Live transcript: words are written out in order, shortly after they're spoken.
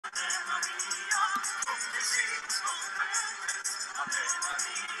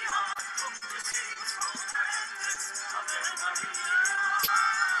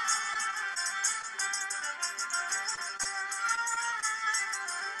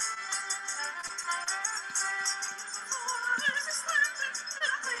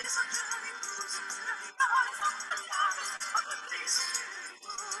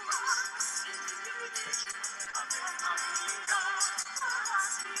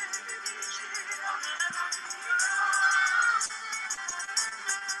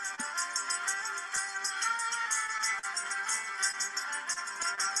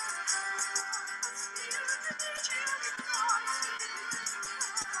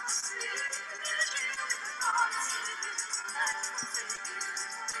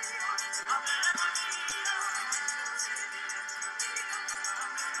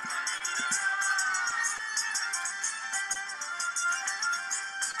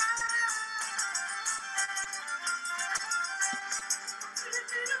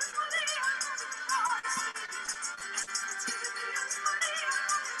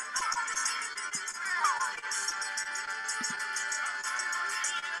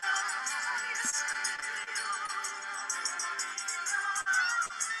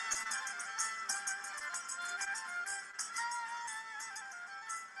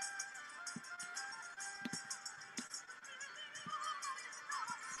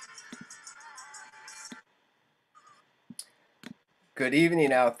Good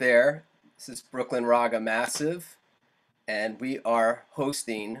evening out there. This is Brooklyn Raga Massive, and we are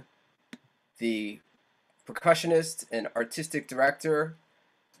hosting the percussionist and artistic director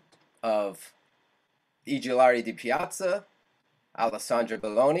of I Gilari di Piazza, Alessandra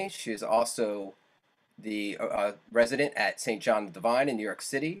Belloni. She is also the resident at St. John the Divine in New York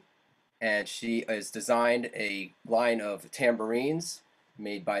City, and she has designed a line of tambourines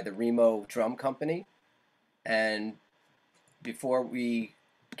made by the Remo Drum Company. And before we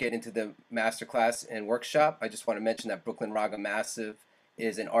get into the masterclass and workshop, I just want to mention that Brooklyn Raga Massive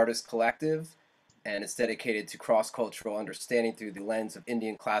is an artist collective, and it's dedicated to cross-cultural understanding through the lens of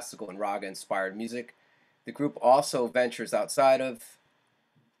Indian classical and raga-inspired music. The group also ventures outside of,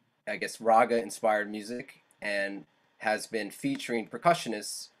 I guess, raga-inspired music and has been featuring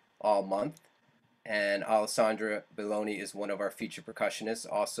percussionists all month. And Alessandra Belloni is one of our featured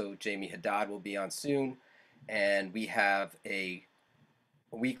percussionists. Also, Jamie Haddad will be on soon. And we have a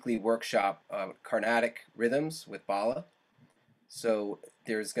weekly workshop of Carnatic rhythms with Bala. So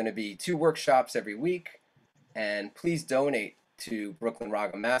there's going to be 2 workshops every week, and please donate to Brooklyn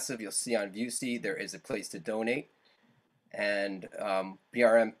Raga Massive. You'll see on ViewSee there is a place to donate, and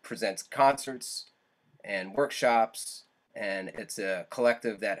BRM presents concerts and workshops, and it's a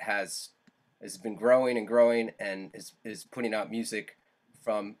collective that has been growing and growing and is putting out music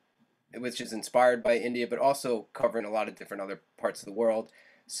from which is inspired by India, but also covering a lot of different other parts of the world.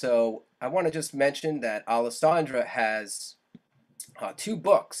 So I want to just mention that Alessandra has 2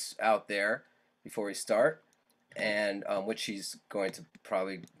 books out there before we start, and which she's going to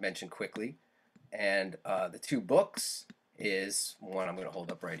probably mention quickly. And the 2 books is one I'm going to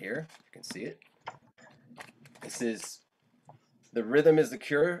hold up right here. You can see it. This is The Rhythm is the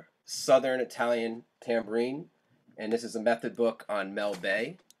Cure, Southern Italian Tambourine, and this is a method book on Mel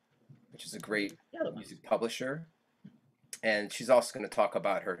Bay, which is a great music publisher. And she's also going to talk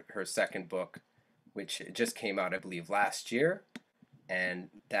about her second book, which just came out, I believe, last year. And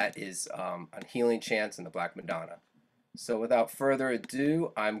that is on healing chants and the Black Madonna. So without further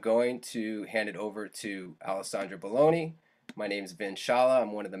ado, I'm going to hand it over to Alessandra Belloni. My name is Vin Shala.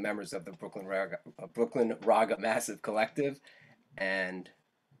 I'm one of the members of the Brooklyn Raga Massive Collective. And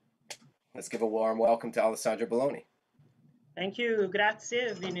let's give a warm welcome to Alessandra Belloni. Thank you.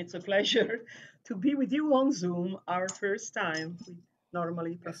 Grazie, Vin. It's a pleasure to be with you on Zoom, our first time. We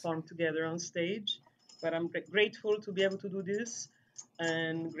normally perform together on stage, but I'm grateful to be able to do this,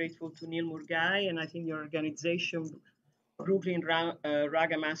 and grateful to Neil Murgai. And I think your organization, Brooklyn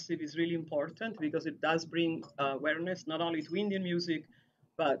Raga Massive, is really important because it does bring awareness not only to Indian music,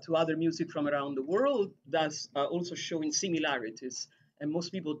 but to other music from around the world, thus also showing similarities. And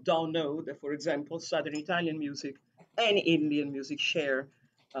most people don't know that, for example, Southern Italian music and Indian music share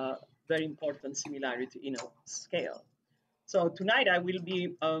very important similarity in a scale. So tonight I will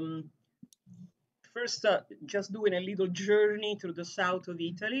be first just doing a little journey through the south of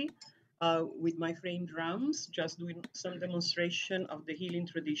Italy with my frame drums, just doing some demonstration of the healing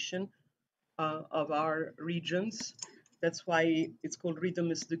tradition of our regions. That's why it's called Rhythm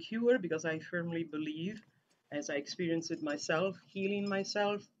is the Cure, because I firmly believe, as I experienced it myself, healing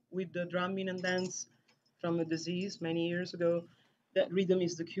myself with the drumming and dance from a disease many years ago, that rhythm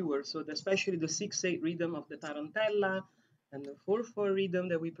is the cure. So especially the 6/8 rhythm of the tarantella and the 4/4 rhythm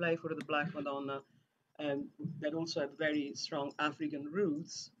that we play for the Black Madonna, and that also have very strong African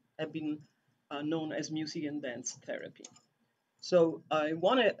roots, have been known as music and dance therapy. So I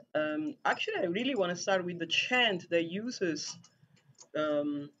want to, actually, I really want to start with the chant that uses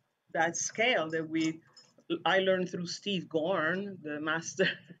um, that scale that I learned through Steve Gorn, the master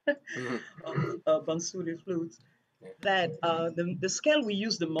Mhm. of Bansuri flutes. That the scale we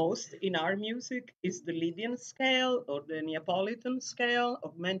use the most in our music is the Lydian scale or the Neapolitan scale,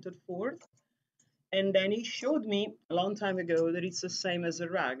 augmented fourth. And then he showed me a long time ago that it's the same as a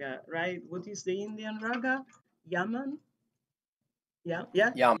raga, right? What is the Indian raga? Yaman? Yeah,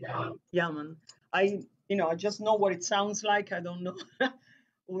 yeah, Yeah. Yaman. I just know what it sounds like. I don't know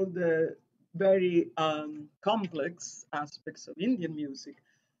all the very complex aspects of Indian music.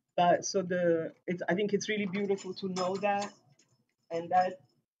 But so I think it's really beautiful to know that, and that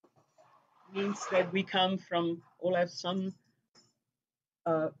means that we come from all have some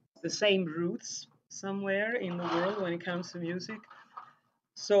uh, the same roots somewhere in the world when it comes to music.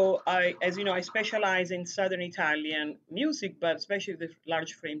 So as you know, I specialize in Southern Italian music, but especially the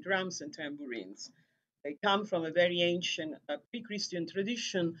large frame drums and tambourines. They come from a very ancient pre-Christian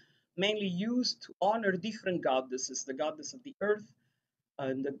tradition, mainly used to honor different goddesses, the goddess of the earth,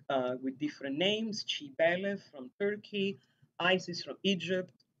 and with different names, Cybele from Turkey, Isis from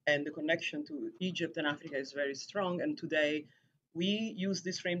Egypt, and the connection to Egypt and Africa is very strong. And today we use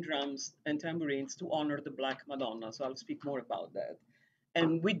these frame drums and tambourines to honor the Black Madonna. So I'll speak more about that.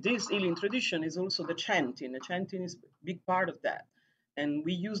 And with this healing tradition is also the chanting. The chanting is a big part of that. And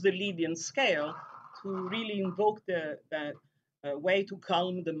we use the Lydian scale to really invoke that way to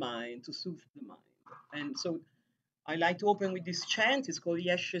calm the mind, to soothe the mind. And so I like to open with this chant. It's called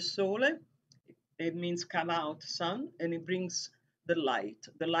Yeshe Sole. It means come out, sun, and it brings the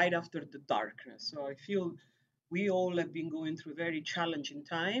light after the darkness. So I feel we all have been going through a very challenging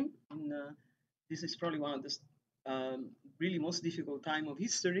time. And this is probably one of the really most difficult time of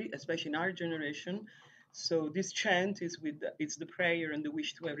history, especially in our generation. So this chant is it's the prayer and the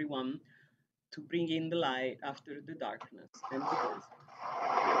wish to everyone to bring in the light after the darkness. And it is.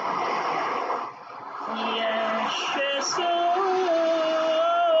 Yeshe Sole.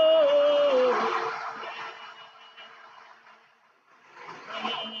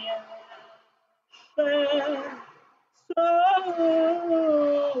 So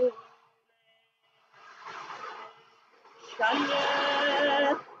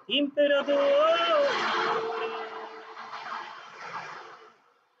Shania Imperador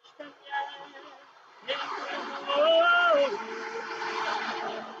Shania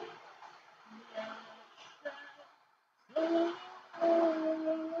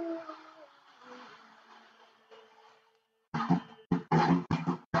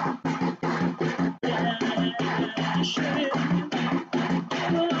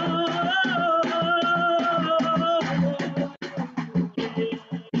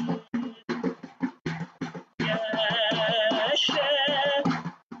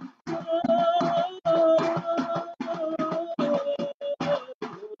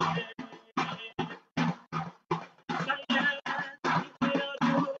Imperador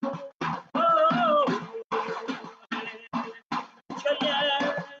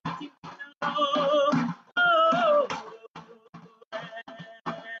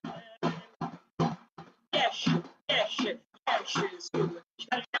Esce, esce, esce su,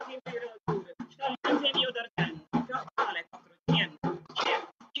 scagliati temperature, scagliati mio d'argento, campale 400,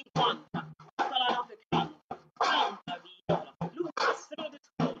 150, tutta la notte canta, canta viola, lunga strada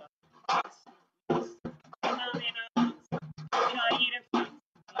scuola, in avanza, Jair e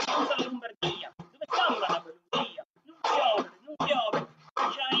Franza, la cosa la Lombardia, dove sta la melodia? Non piove,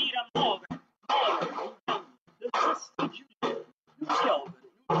 Jair a muove, intanto, del sesto giugno, non piove,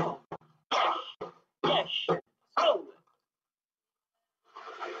 esce, sole.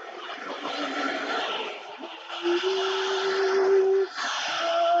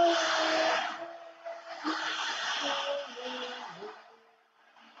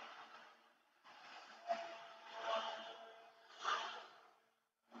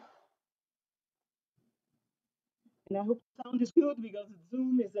 And I hope the sound is good because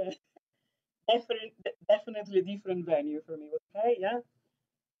Zoom is a definitely a different venue for me. Okay, yeah.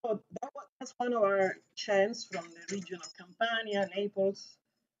 So that's one of our chants from the region of Campania, Naples,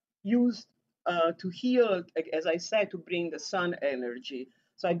 used to heal, as I said, to bring the sun energy.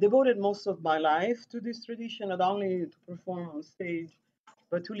 So I devoted most of my life to this tradition, not only to perform on stage,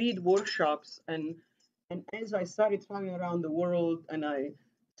 but to lead workshops. And as I started traveling around the world and I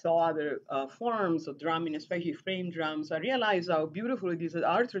saw other forms of drumming, especially frame drums, I realized how beautiful it is that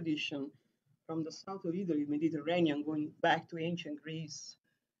our tradition from the south of Italy, Mediterranean, going back to ancient Greece,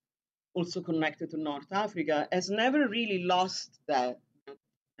 also connected to North Africa, has never really lost that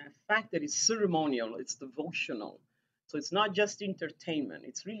fact that it's ceremonial, it's devotional. So it's not just entertainment,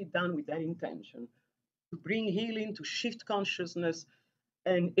 it's really done with that intention to bring healing, to shift consciousness.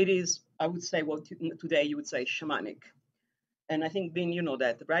 And it is, I would say, what today you would say shamanic. And I think, Bin, you know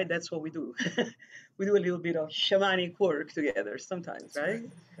that, right? That's what we do. We do a little bit of shamanic work together sometimes, That's right. right?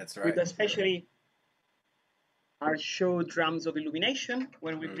 That's With right. especially our show Drums of Illumination,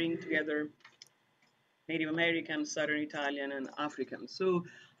 when we bring together Native American, Southern Italian, and African. So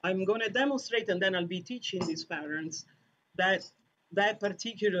I'm going to demonstrate, and then I'll be teaching these parents that that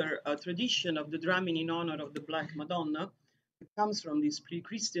particular tradition of the drumming in honor of the Black Madonna comes from these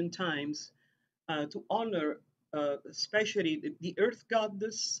pre-Christian times to honor especially the earth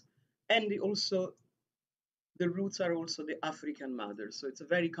goddess, and also the roots are also the African mother. So it's a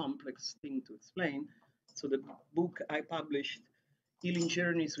very complex thing to explain. So the book I published, Healing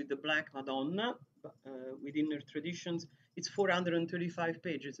Journeys with the Black Madonna, within her traditions, it's 435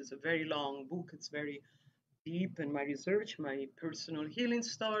 pages. It's a very long book. It's very deep in my research, my personal healing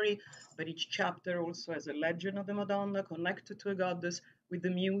story, but each chapter also has a legend of the Madonna connected to a goddess with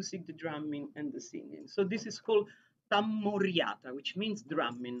the music, the drumming, and the singing. So this is called tammoriata, which means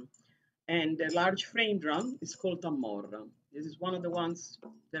drumming. And the large frame drum is called tamorra. This is one of the ones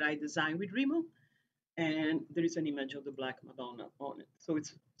that I designed with Remo, and there is an image of the Black Madonna on it. So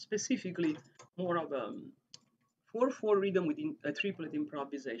it's specifically more of a 4/4 rhythm with a triplet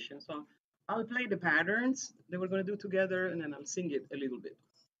improvisation. So I'll play the patterns that we're going to do together, and then I'll sing it a little bit.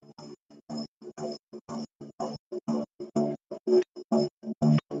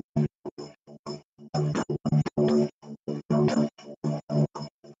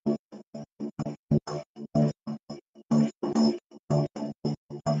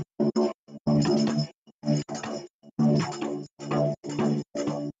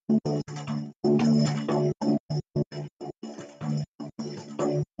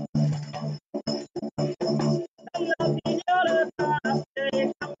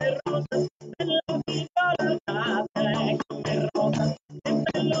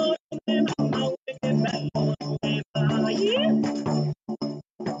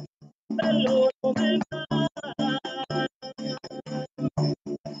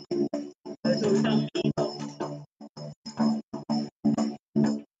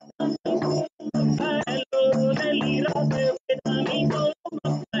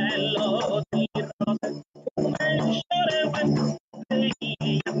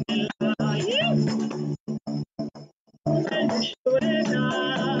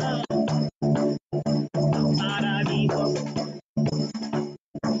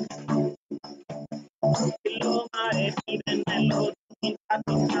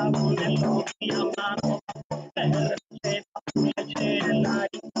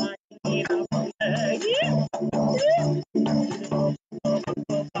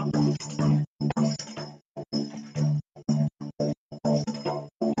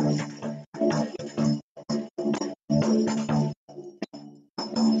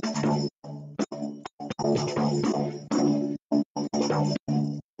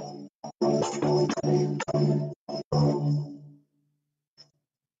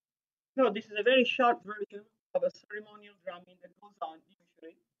 No, this is a very short version of a ceremonial drumming that goes on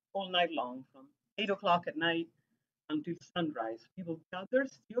usually all night long from 8 o'clock at night until sunrise. People gather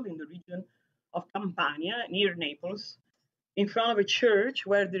still in the region of Campania near Naples in front of a church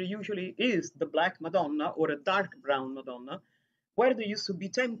where there usually is the Black Madonna or a dark brown Madonna, where there used to be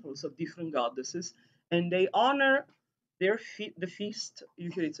temples of different goddesses, and they honor the feast.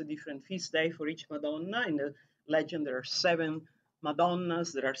 Usually, it's a different feast day for each Madonna. In the legend, there are 7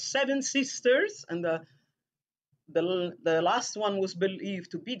 Madonnas. There are 7 sisters, and the last one was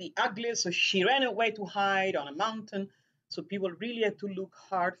believed to be the ugliest, so she ran away to hide on a mountain. So people really had to look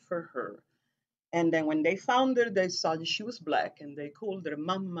hard for her. And then when they found her, they saw that she was black, and they called her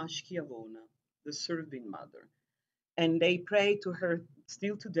Mamma Schiavona, the serving mother. And they pray to her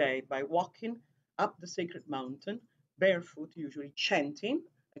still today by walking up the sacred mountain, barefoot, usually chanting,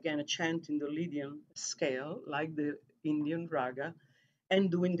 again, a chant in the Lydian scale, like the Indian raga, and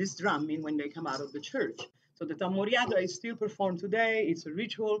doing this drumming when they come out of the church. So the Tamoriata is still performed today. It's a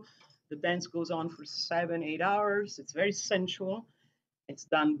ritual. The dance goes on for 7, 8 hours. It's very sensual. It's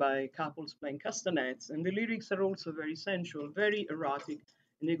done by couples playing castanets, and the lyrics are also very sensual, very erotic,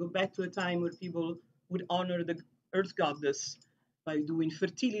 and they go back to a time where people would honor the earth goddess by doing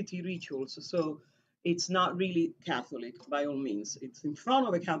fertility rituals. So it's not really Catholic by all means. It's in front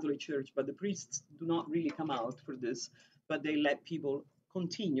of a Catholic church, but the priests do not really come out for this, but they let people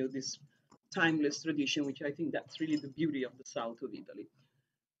continue this timeless tradition, which I think that's really the beauty of the south of Italy.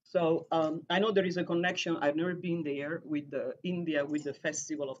 So I know there is a connection. I've never been there with India, with the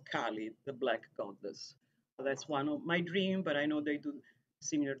festival of Kali, the black goddess. That's one of my dream, but I know they do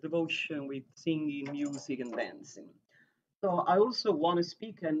similar devotion with singing, music, and dancing. So I also want to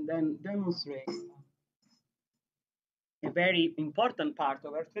speak and then demonstrate a very important part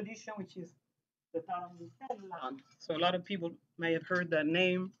of our tradition, which is the tarantella. So a lot of people may have heard that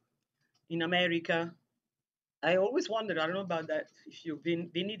name in America. I always wondered, I don't know about that, if you've been,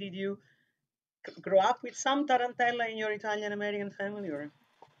 Vinny, did you grow up with some tarantella in your Italian American family, or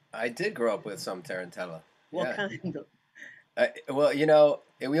I did grow up with some tarantella. what Yeah. kind of? Well,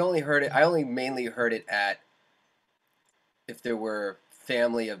 we only heard it. I only mainly heard it at if there were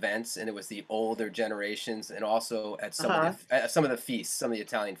family events, and it was the older generations, and also at Uh-huh. some of the feasts, some of the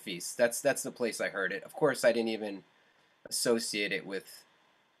Italian feasts. That's the place I heard it. Of course, I didn't even associate it with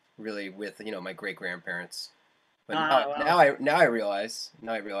really with my great grandparents. But Ah, well. now I realize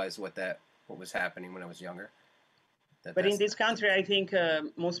what was happening when I was younger. But in That's this country, I think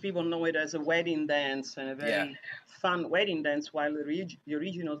most people know it as a wedding dance and a yeah, very fun wedding dance, while the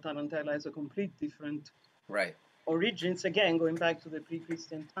original tarantella has a complete different right. origins. Again, going back to the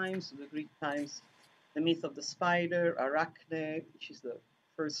pre-Christian times, to the Greek times, the myth of the spider, Arachne, which is the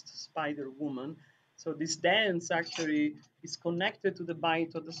first spider woman. So this dance actually is connected to the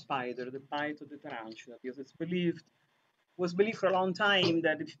bite of the spider, the bite of the tarantula, because it's believed was believed for a long time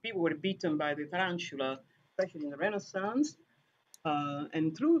that if people were bitten by the tarantula, especially in the Renaissance,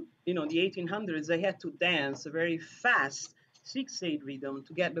 and through the 1800s, they had to dance a very fast 6/8 rhythm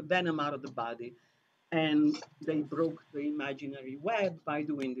to get the venom out of the body, and they broke the imaginary web by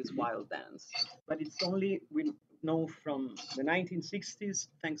doing this wild dance. But it's only we know from the 1960s,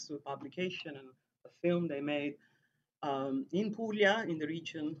 thanks to a publication and a film they made in Puglia, in the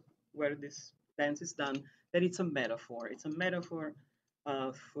region where this dance is done, that it's a metaphor. It's a metaphor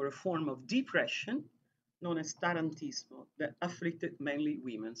for a form of depression known as tarantismo that afflicted mainly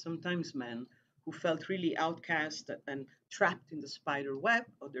women, sometimes men, who felt really outcast and trapped in the spider web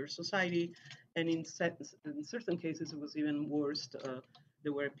of their society. And in certain cases, it was even worse.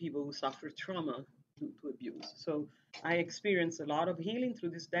 There were people who suffered trauma due to abuse. So I experienced a lot of healing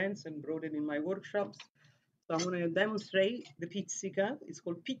through this dance and brought it in my workshops. So I'm going to demonstrate the pizzica. It's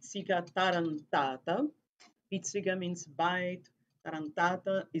called pizzica tarantata. Pizzica means bite.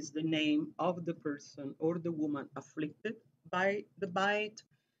 Tarantata is the name of the person or the woman afflicted by the bite.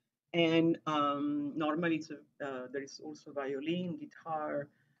 And normally there is also violin, guitar,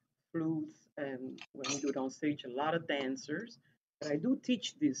 flute, and when we do it on stage, a lot of dancers. But I do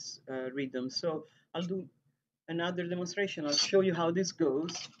teach this rhythm. So I'll do another demonstration. I'll show you how this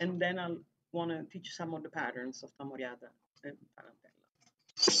goes, and then I'll want to teach some of the patterns of tamoriata and tarantella.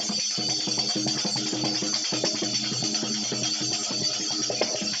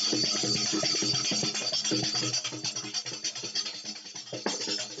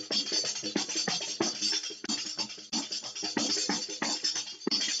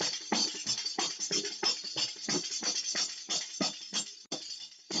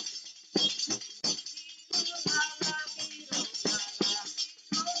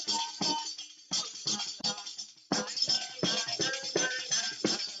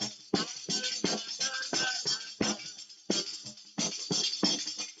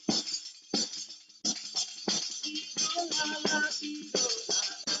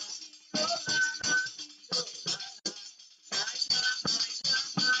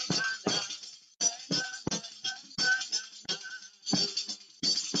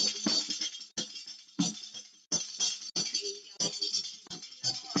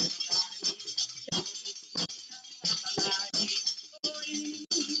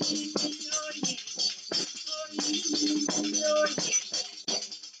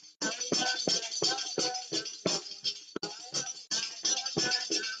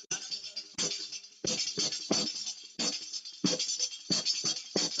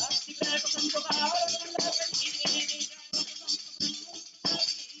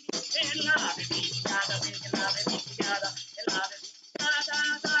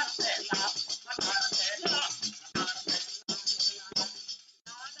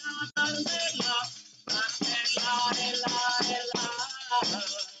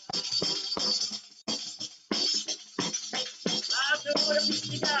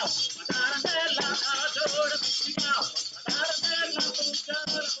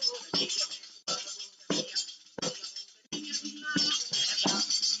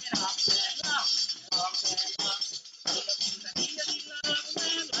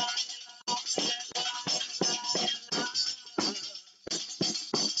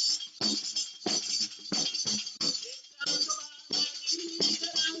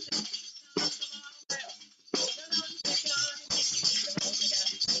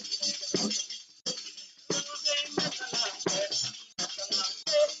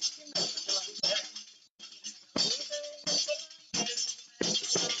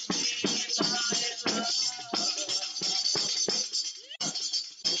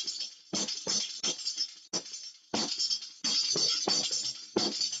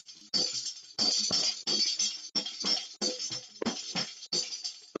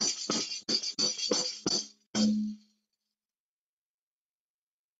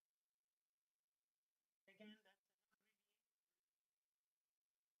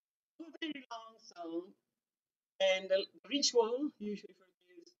 very long song, and the ritual usually for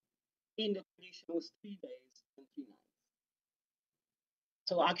this in the tradition was 3 days and 3 nights.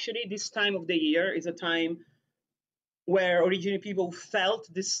 So actually, this time of the year is a time where originally people felt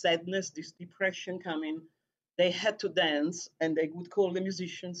this sadness, this depression coming. They had to dance, and they would call the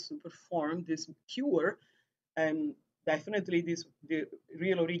musicians to perform this cure. And definitely, this the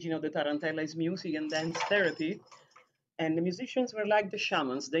real origin of the tarantella is music and dance therapy. And the musicians were like the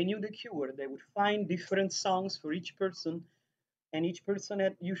shamans. They knew the cure. They would find different songs for each person, and each person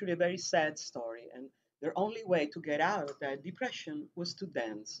had usually a very sad story. And their only way to get out of that depression was to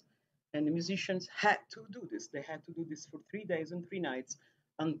dance. And the musicians had to do this. They had to do this for 3 days and 3 nights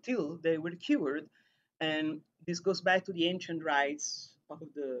until they were cured. And this goes back to the ancient rites of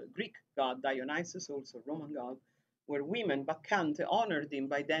the Greek god Dionysus, also Roman god, where women, bacchante, honored him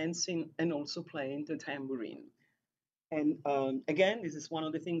by dancing and also playing the tambourine. And again, this is one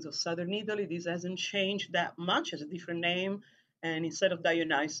of the things of southern Italy. This hasn't changed that much. It's a different name. And instead of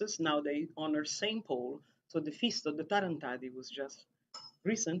Dionysus, now they honor Saint Paul. So the feast of the Tarantadi was just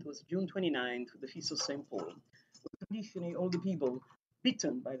recent, was June 29th, the feast of Saint Paul. Traditionally, all the people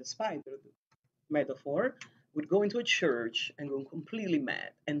bitten by the spider, the metaphor, would go into a church and go completely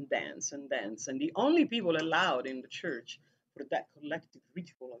mad and dance and dance. And the only people allowed in the church for that collective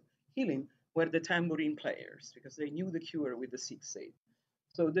ritual of healing were the tambourine players because they knew the cure with the six eight.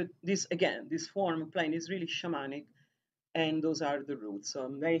 So this again, this form of playing is really shamanic, and those are the roots. So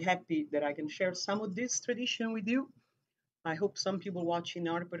I'm very happy that I can share some of this tradition with you. I hope some people watching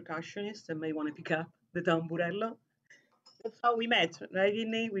are percussionists and may want to pick up the tamburello. That's how we met, right,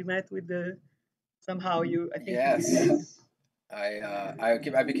 Inny? We met with the somehow you. I think you. Yes.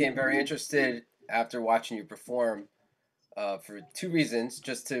 I became very interested after watching you perform for two reasons.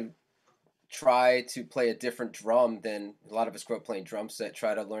 Just to try to play a different drum than a lot of us grew up playing drum set.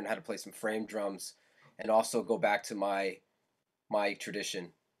 Try to learn how to play some frame drums, and also go back to my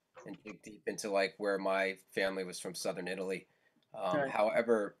tradition and dig deep into like where my family was from, southern Italy. Right.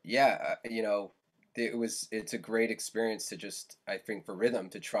 However, yeah, it's a great experience to just, I think, for rhythm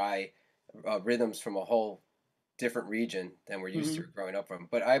to try rhythms from a whole different region than we're used to Hmm. growing up from.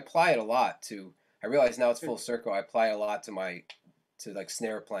 But I apply it a lot to. I realize now it's full circle. I apply a lot to my to like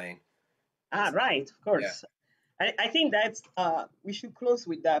snare playing. Ah, It's, right, of yeah. course. I think that's we should close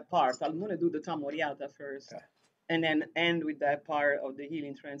with that part. I'm gonna do the Tamoriata first, Okay. and then end with that part of the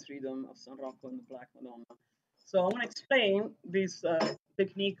healing trance rhythm of San Rocco and the Black Madonna. So I want to explain this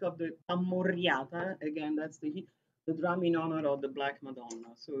technique of the Tamoriata. Again, that's the drum in honor of the Black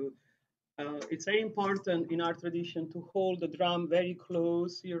Madonna. So it's very important in our tradition to hold the drum very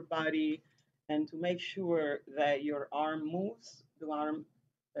close to your body and to make sure that your arm moves, the arm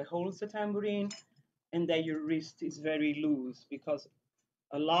that holds the tambourine, and that your wrist is very loose because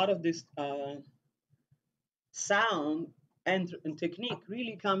a lot of this sound and technique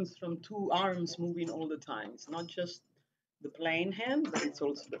really comes from two arms moving all the time. It's not just the playing hand, but it's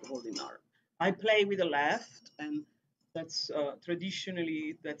also the holding arm. I play with the left, and that's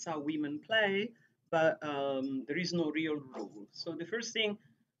traditionally that's how women play, but there is no real rule. So the first thing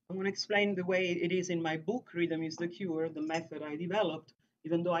I'm going to explain the way it is in my book, Rhythm is the Cure, the method I developed,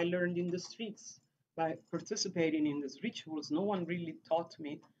 even though I learned in the streets by participating in these rituals. No one really taught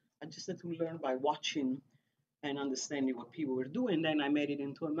me. I just had to learn by watching and understanding what people were doing. Then I made it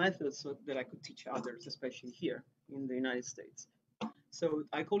into a method so that I could teach others, especially here in the United States. So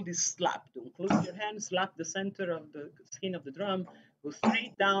I call this slap. Don't close your hand, slap the center of the skin of the drum, go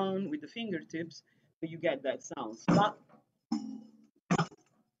straight down with the fingertips, so you get that sound. Slap,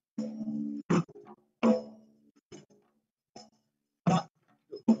 slap.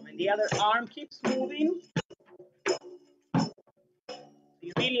 And the other arm keeps moving.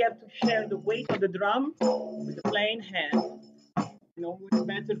 You really have to share the weight of the drum with the playing hand. You know, it's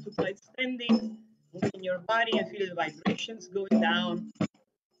better to play standing, moving your body and feel the vibrations going down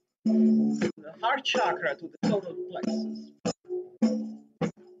the heart chakra to the total plexus.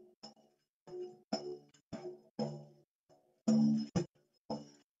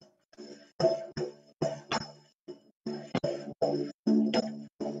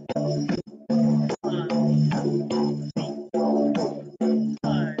 One,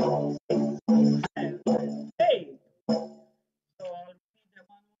 five, seven, eight. So I'll repeat that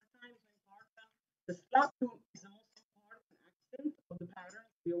one more time. It's important. The slap two is the most important accent of the pattern.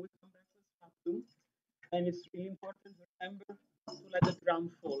 We always come back to the slap two. And it's really important to remember to let the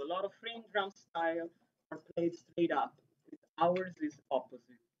drum fall. A lot of frame drum style are played straight up. Ours is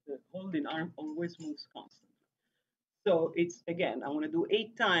opposite. The holding arm always moves constantly. So it's again, I want to do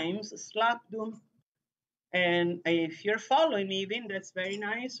 8 times, slap them, And if you're following me, even, that's very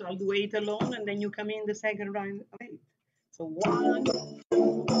nice. So I'll do 8 alone, and then you come in the second round of 8. So 1,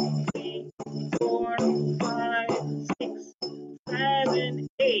 2, 3, 4, 5, 6, 7,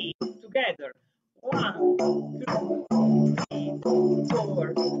 8. Together. 1, 2, 3,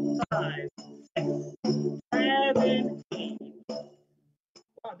 4, 5, 6, 7, 8.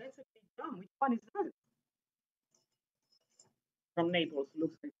 Wow, that's a big drum. Which one is that? From Naples.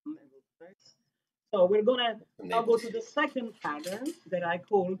 Looks like from Naples, right? So we're gonna now go to the second pattern that I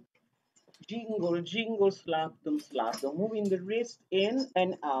call jingle, jingle, slap them, moving the wrist in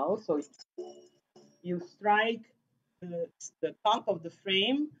and out. So you strike the top of the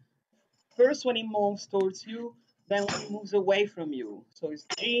frame first when it moves towards you, then when it moves away from you. So it's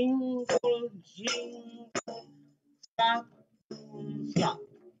jingle, jingle, slap, slap,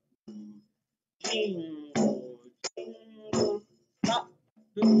 jingle, jingle, slap,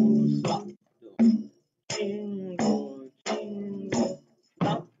 slap, jingle, jingle,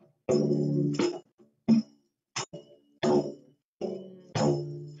 slap, slap.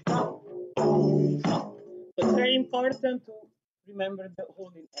 So it's very important to remember the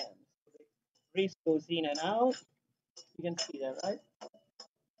holding ends. So the wrist goes in and out. You can see that, right?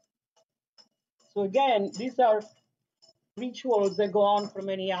 So again, these are rituals that go on for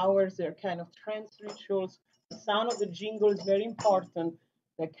many hours. They're kind of trance rituals. The sound of the jingle is very important.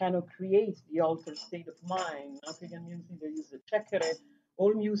 That kind of creates the altered state of mind. African music, they use the chekere.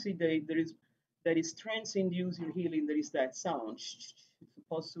 All music that is trance induced in healing, there is that sound. It's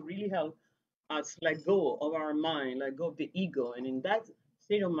supposed to really help us let go of our mind, let go of the ego. And in that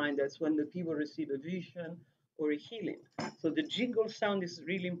state of mind, that's when the people receive a vision or a healing. So the jingle sound is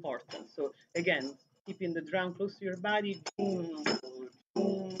really important. So again, keeping the drum close to your body. Jingle,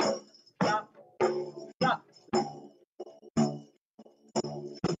 jingle, clap, clap.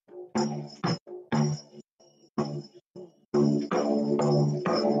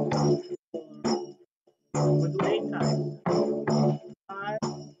 We'll do 8 times. 5,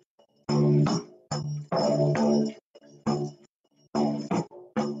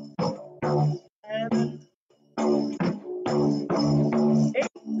 7, 8.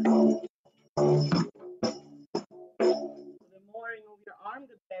 The more you move your arm,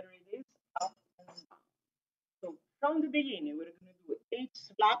 the better it is. Up and down. So from the beginning, we're going to do 8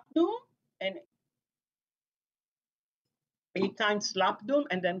 slap them and 8 times slap them,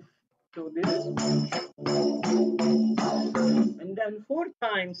 and then do this. And then 4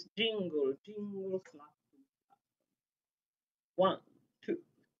 times jingle, jingle, slap them. 1, 2,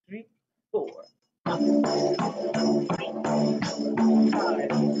 3, 4. 5,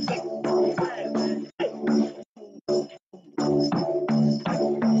 6, 7, 8.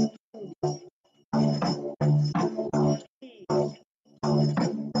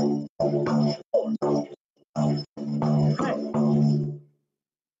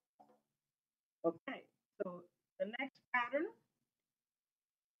 Okay, so the next pattern,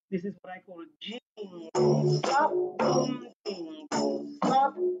 this is what I call jingle, slap, boom, jingle,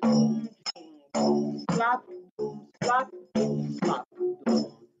 slap, boom, jingle, slap, boom, slap, boom, slap, boom.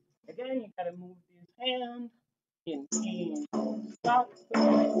 Again, you gotta move this hand in jingle, slap,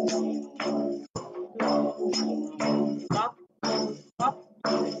 boom, jingle, slap, slap, slap,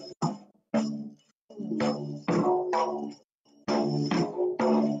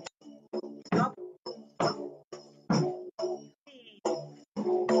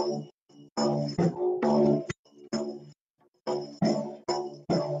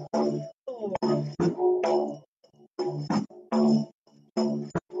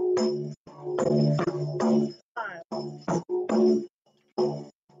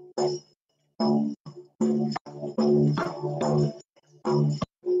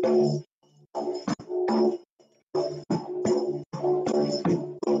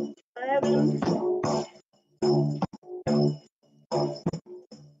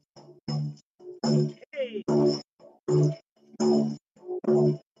 8.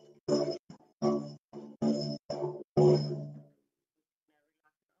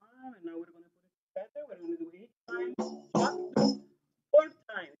 And now we're going to put it together. We're going to do 8 times. Slap, 4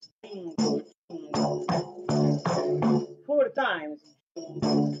 times. Jingle, jingle. 4 times.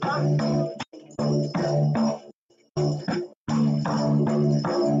 Slap.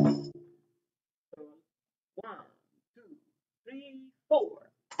 So 1, 2, 3, 4.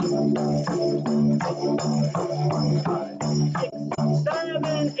 5, 6, 7,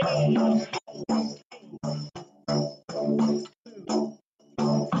 8. 2, 3,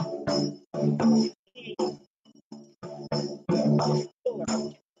 4.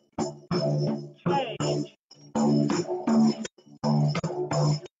 Change.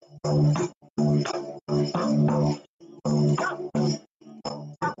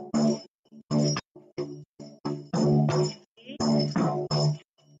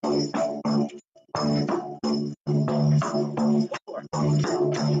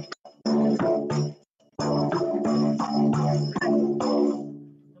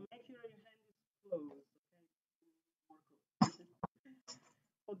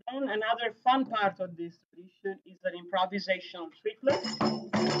 And another fun part of this tradition is an improvisational triplet.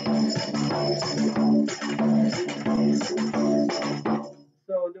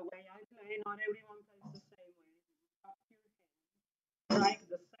 So the way I play, not everyone plays the same way. You up your hand, strike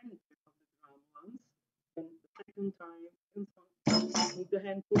the center of the drum once, and the second time, move the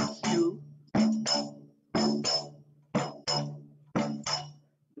hand towards you.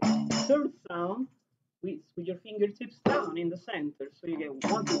 The third sound with your fingertips down in the center, so you get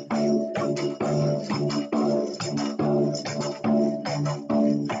 1, 2, 3, 1, 2, 3.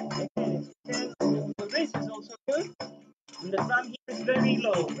 The bass is also good, and the drum here is very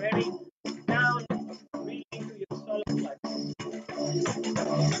low, very down, really into your solar plexus. 1,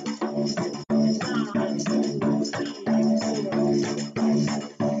 2, 3, 4,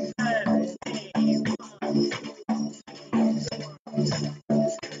 7, 8, 1, 7.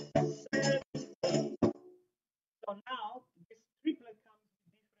 So now this triplet comes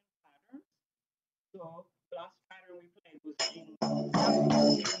with different patterns. So the last pattern we played was in and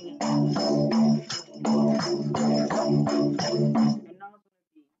now it's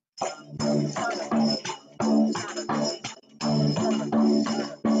going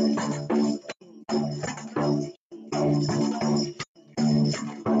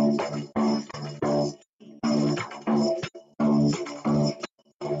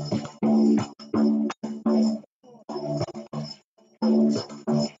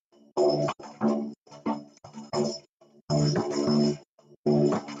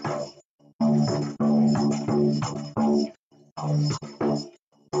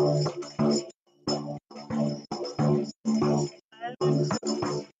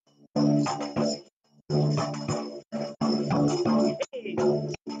hey.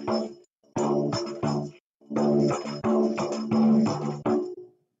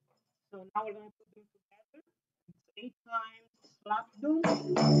 So now we're going to put them together. It's 8 times slap them.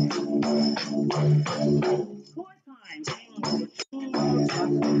 4 times single, single,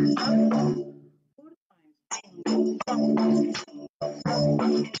 slap, 4 times single,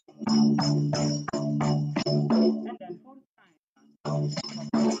 and then 4 times.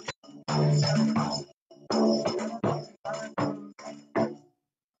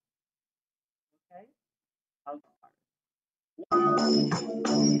 Okay, I'll start. 1, 2,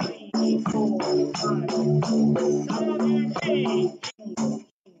 3, 4, 5, 7, 8.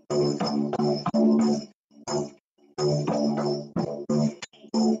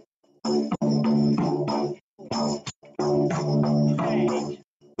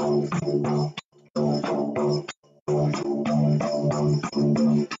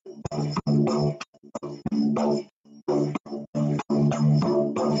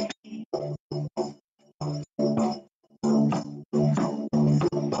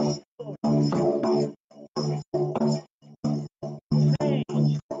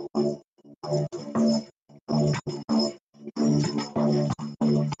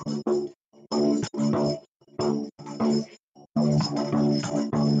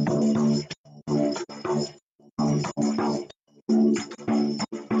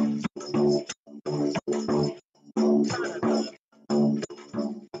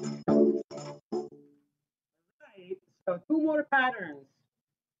 Right. So 2 more patterns.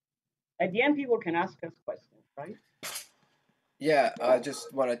 At the end, people can ask us questions, right? Yeah, I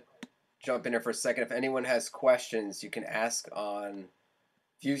just want to jump in here for a second. If anyone has questions, you can ask on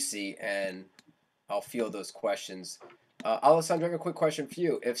ViewSee, and I'll field those questions. Alessandra, I have a quick question for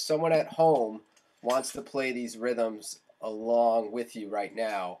you. If someone at home wants to play these rhythms along with you right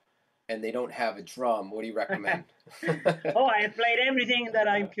now, and they don't have a drum, what do you recommend? Oh, I have played everything that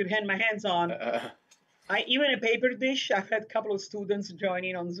I could hand my hands on. Even a paper dish. I've had a couple of students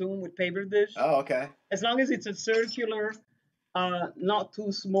joining on Zoom with paper dish. Oh, okay. As long as it's a circular, not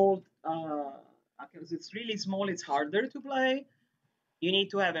too small, because it's really small, it's harder to play. You need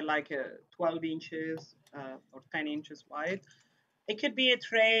to have it like a 12 inches or 10 inches wide. It could be a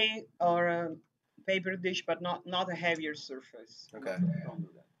tray or a paper dish, but not a heavier surface. Okay. Don't do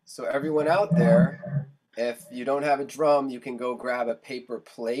that. So everyone out there, if you don't have a drum, you can go grab a paper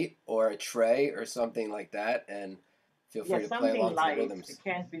plate or a tray or something like that, and feel free to play along to the rhythms. It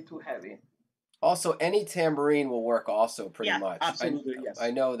can't be too heavy. Also, any tambourine will work also pretty much. Absolutely, yes.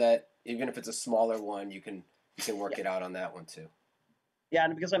 I know that even if it's a smaller one, you can work it out on that one too. Yeah,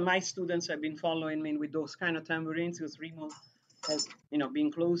 and because my students have been following me with those kind of tambourines, because Remo has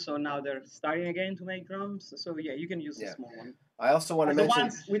been closed, so now they're starting again to make drums. So yeah, you can use the small one. I also want to mention the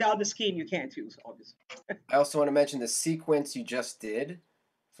ones without the skin you can't use, obviously. I also want to mention the sequence you just did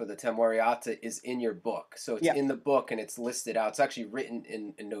for the Tamoriata is in your book. So it's in the book and it's listed out. It's actually written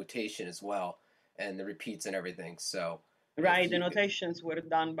in notation as well, and the repeats and everything. So Right, the notations were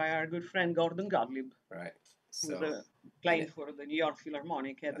done by our good friend Gordon Gottlieb, Right. who was So playing for the New York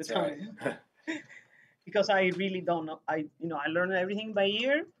Philharmonic at the that's right. time. Because I really don't know. I learn everything by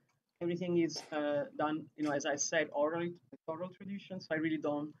ear. Everything is done, as I said, orally, oral tradition. So I really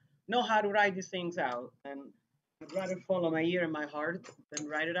don't know how to write these things out. And I'd rather follow my ear and my heart than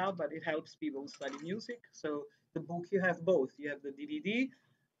write it out. But it helps people study music. So the book, you have both. You have the DVD,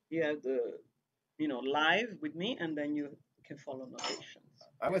 you have the, live with me, and then you can follow notations.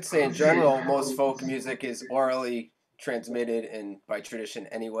 I would say in general, most folk music is orally transmitted and by tradition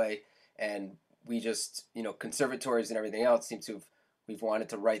anyway, and we just, conservatories and everything else seem to have we've wanted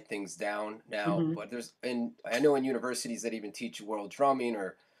to write things down now. Hmm. But I know in universities that even teach world drumming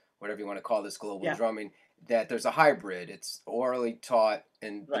or whatever you want to call this global Yeah, drumming, that there's a hybrid. It's orally taught,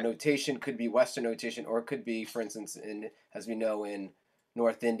 and the right. notation could be Western notation, or it could be, for instance, as we know in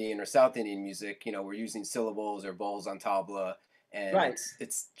North Indian or South Indian music, we're using syllables or bowls on tabla, and Right.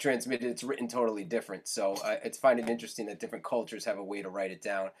 it's transmitted, it's written totally different. So it's finding it interesting that different cultures have a way to write it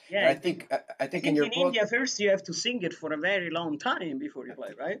down. And Yeah. I I think in think your in book India, first you have to sing it for a very long time before you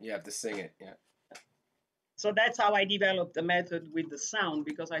play, right? you have to sing it. Yeah, So that's how I developed the method with the sound,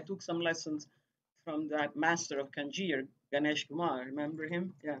 because I took some lessons from that master of Kanjir, Ganesh Kumar. Remember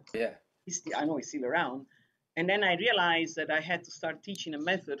him? Yeah. yeah, I know he's still around. And then I realized that I had to start teaching a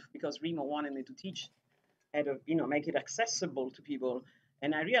method because Remo wanted me to teach how to, make it accessible to people.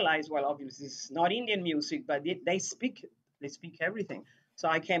 And I realized, well, obviously it's not Indian music, but they speak everything. So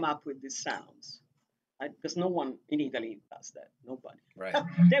I came up with these sounds. Because no one in Italy does that. Nobody. right.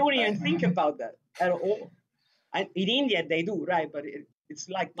 They wouldn't I even think about that at all. In India, they do, right? But it's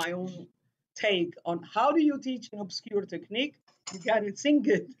like my own take on how do you teach an obscure technique? You got to sing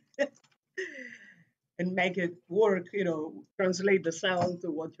it and make it work, translate the sound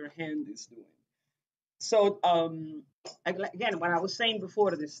to what your hand is doing. So again, what I was saying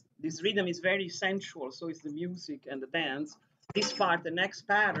before, this rhythm is very sensual. So is the music and the dance. This part, the next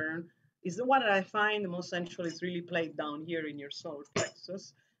pattern, is the one that I find the most sensual. It's really played down here in your solar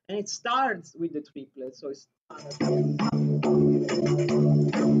plexus, and it starts with the triplet. So it's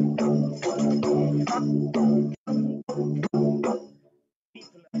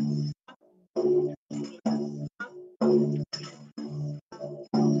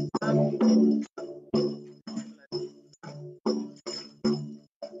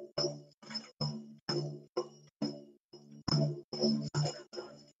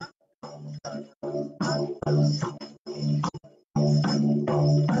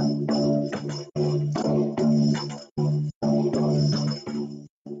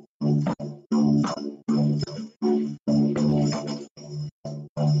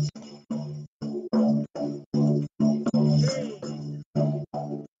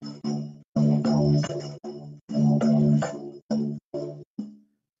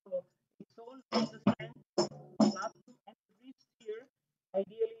so it's all in the sense of love and the wrist here.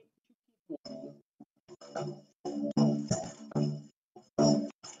 Ideally, you keep moving.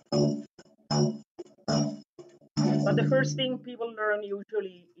 But the first thing people learn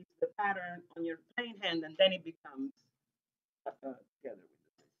usually is the pattern on your playing hand, and then it becomes together with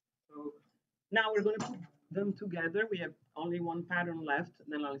the wrist. So now we're going to put them together. We have only one pattern left.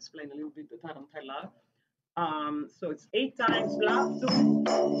 Then I'll explain a little bit the tarantella. So it's 8 times la, 2,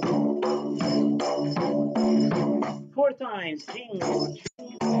 4 times jingle,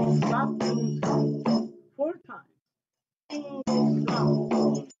 jingle, la, 2, 4 times. Jingle, la,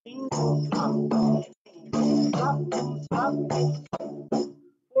 jingle, la, jingle, la,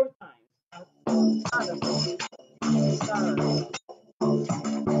 4 times. And then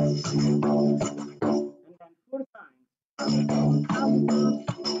 4 times.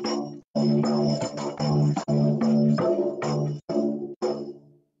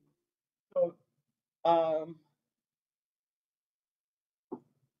 So um,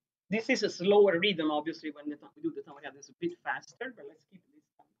 this is a slower rhythm, obviously, when we do the tamariad, it's a bit faster, but let's keep this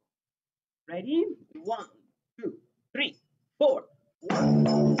tempo. Ready? 1, 2, 3, 4. 1,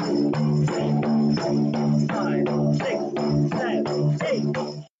 2, 3, 5, 6, 7,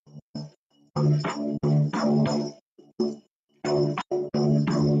 8.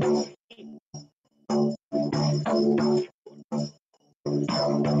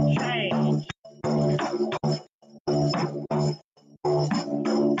 Change.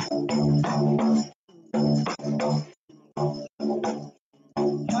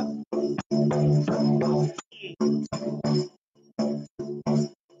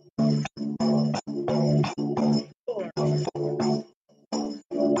 Four.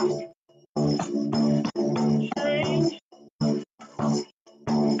 Change.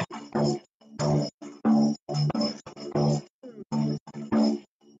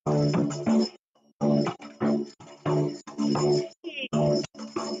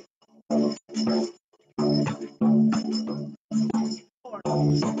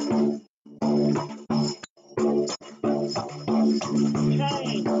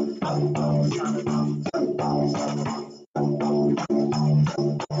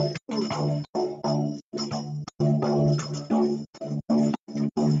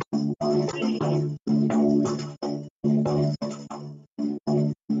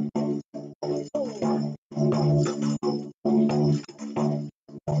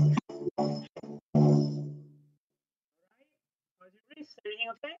 Everything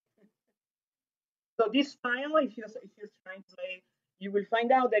okay? So this style, if you're trying to play, you will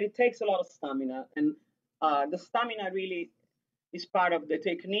find out that it takes a lot of stamina, and the stamina really is part of the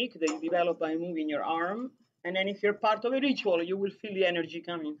technique that you develop by moving your arm. And then if you're part of a ritual, you will feel the energy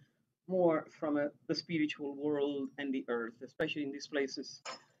coming more from the spiritual world and the earth, especially in these places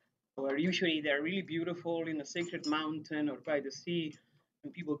where usually they're really beautiful in a sacred mountain or by the sea,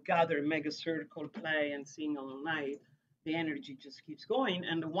 and people gather, mega circle, play, and sing all night. The energy just keeps going,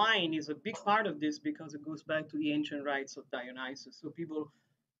 and the wine is a big part of this because it goes back to the ancient rites of Dionysus. So people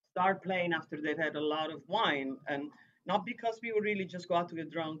start playing after they've had a lot of wine, and not because people really just go out to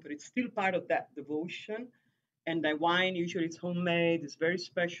get drunk, but it's still part of that devotion. And the wine usually it's homemade, it's very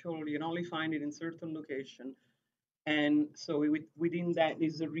special. You can only find it in certain location. And so within that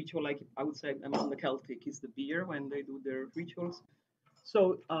is a ritual, like I would say among the Celtic is the beer when they do their rituals.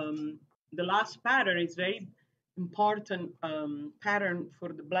 So the last pattern is very important pattern for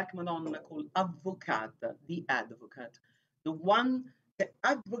the Black Madonna called Advocata, the advocate, the one that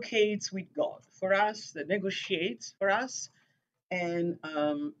advocates with God for us, that negotiates for us. And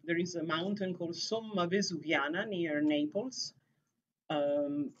there is a mountain called Somma Vesuviana near Naples,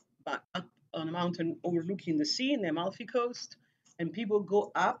 but up on a mountain overlooking the sea in the Amalfi Coast. And people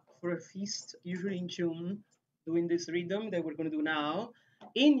go up for a feast, usually in June, doing this rhythm that we're going to do now,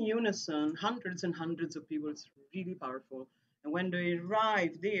 in unison, hundreds and hundreds of people. It's really powerful. And when they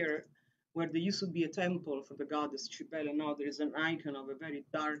arrive there, where there used to be a temple for the goddess Cybele, now there is an icon of a very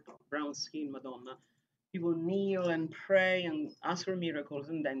dark brown skinned Madonna. People kneel and pray and ask for miracles,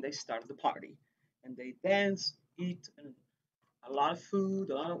 and then they start the party. And they dance, eat, and a lot of food,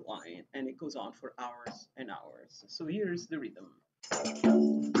 a lot of wine, and it goes on for hours and hours. So here's the rhythm.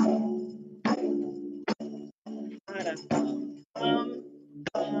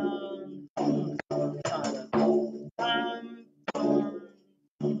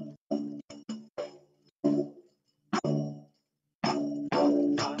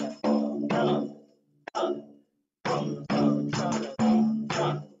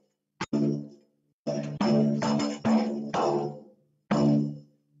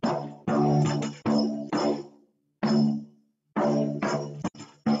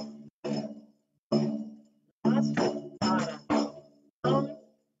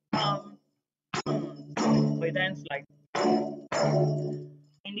 We dance like,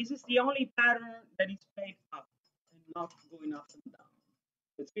 and this is the only pattern that is played up and not going up and down.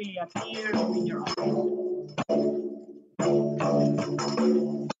 It's really up here in your arms.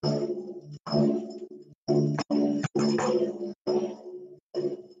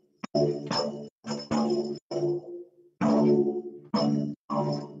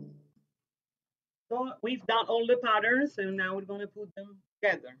 So we've done all the patterns, and now we're going to put them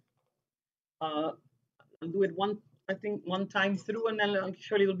together. I'll do it I think one time through, and then I'll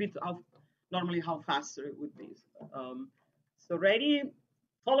show you a little bit of normally how faster it would be. So ready?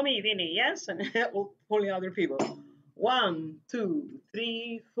 Follow me, Vinny. Yes, and we'll follow the other people. 1, 2,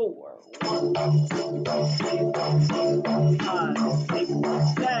 3, 4. 1, 2, 3, 4, 5, 6,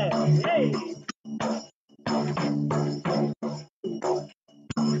 7, 8.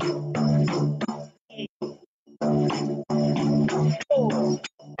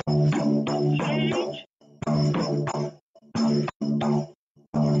 Change.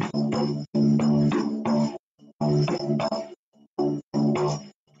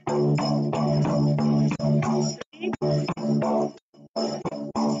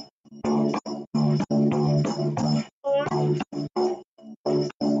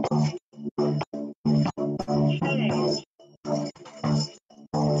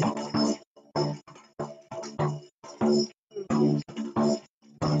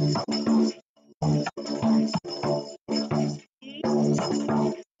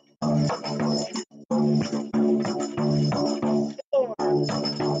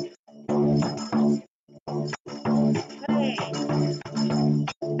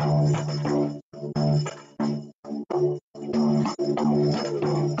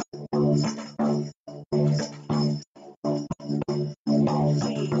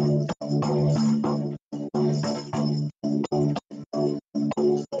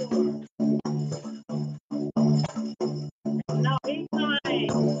 Now 8 times.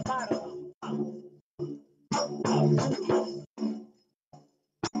 3, 4,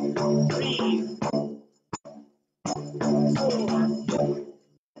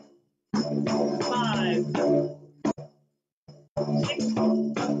 5, 6,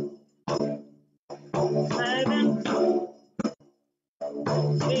 7,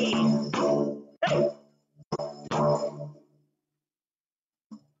 8. Hey!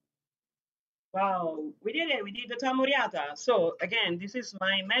 Wow, we did it. We did the tamuriata. So again, this is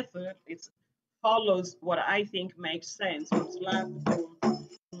my method. It follows what I think makes sense. From slap,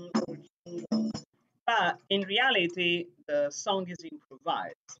 but in reality, the song is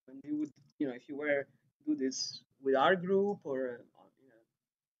improvised. When you would, if you were to do this with our group or in a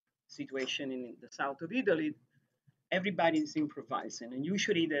situation in the south of Italy, everybody is improvising, and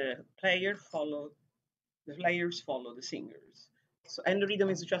usually the players follow the singers. So, and the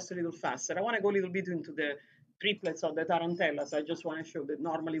rhythm is just a little faster. I want to go a little bit into the triplets of the tarantellas. I just want to show that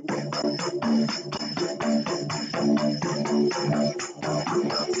normally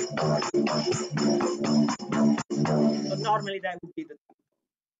that would be the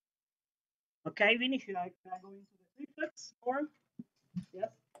okay, Vinny, can I go into the triplets or yes?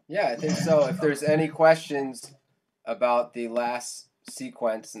 Yeah, I think so. If there's any questions about the last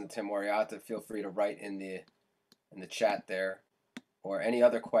sequence in the Timoriata, feel free to write in the chat there, or any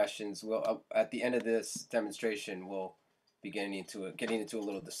other questions. We'll at the end of this demonstration we'll be getting into a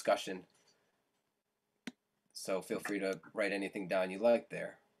little discussion. So feel free to write anything down you like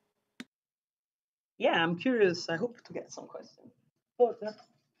there. Yeah, I'm curious. I hope to get some questions. So the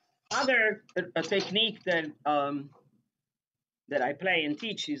other technique that I play and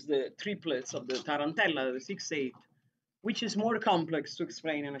teach is the triplets of the tarantella, the 6/8, which is more complex to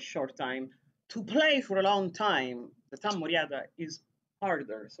explain in a short time. To play for a long time, the tamburiata is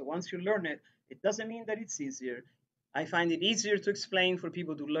harder. So once you learn it, it doesn't mean that it's easier. I find it easier to explain for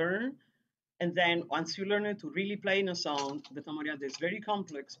people to learn. And then once you learn it to really play in a song, the tamburiata is very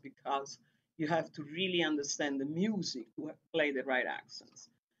complex because you have to really understand the music to play the right accents.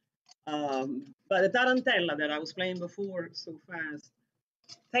 But the tarantella that I was playing before so fast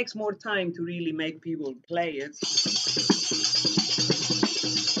takes more time to really make people play it. So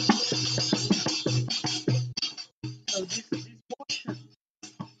this motion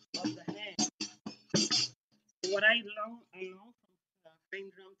of the hand, what I learned from the frame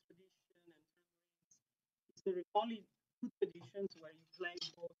drum tradition and tambourines, is there are only two traditions where you play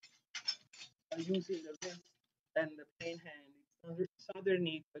both using the wrist and the plain hand. It's southern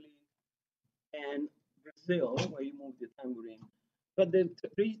Italy and Brazil where you move the tambourine. But the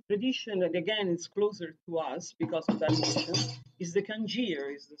tradition that again is closer to us because of that motion is the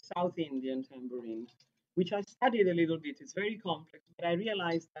kanjir, is the South Indian tambourine, which I studied a little bit. It's very complex, but I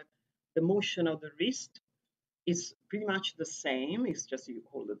realized that the motion of the wrist is pretty much the same. It's just you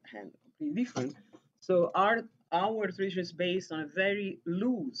hold the hand completely different. So our tradition is based on a very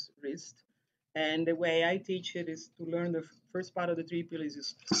loose wrist. And the way I teach it is to learn the first part of the triple is you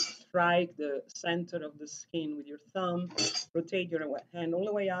strike the center of the skin with your thumb, rotate your hand all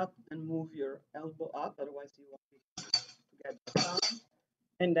the way up and move your elbow up, otherwise you won't to get the thumb,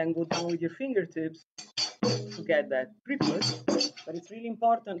 and then go down with your fingertips to get that triplet. But it's really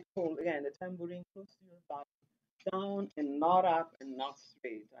important to hold, again, the tambourine close to your body, down and not up and not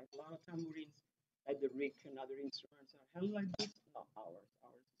straight. Like a lot of tambourines, like the rick and other instruments, are held like this. Not ours.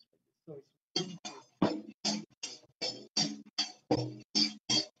 Ours is like this. So it's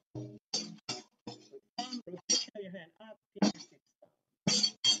rotation of your hand up, fingertips down.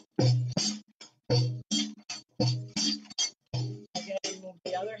 Again, move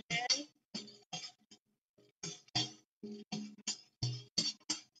the other hand.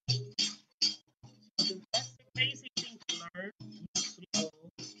 So that's the basic thing to learn. Slow.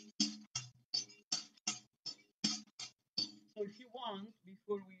 So if you want,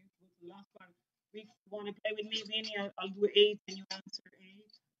 before we go to the last part, we want to play with me, Vinny. I'll do 8 and you answer 8.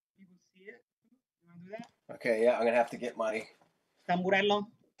 People see it. You want to do that? Okay, yeah, I'm gonna have to get my tamburello.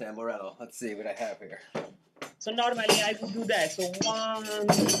 Let's see what I have here. So normally I would do that. So 1, 2,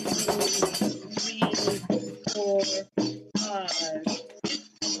 3, 4, 5, 6,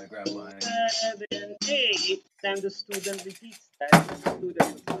 I'm gonna grab my 7, 8. Then the student repeats that.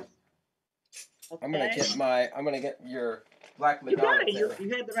 Okay. I'm gonna get your Black You Madonna. got it. You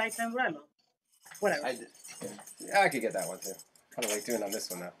had the right tamburello. Whatever. I did. Yeah, I could get that one too. Kind of like doing on this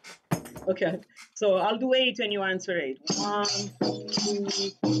one now. Okay. So I'll do 8 and you answer 8. 1, 2,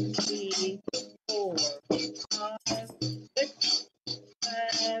 3, 4, 5, 6,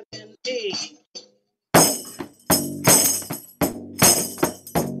 7, 8.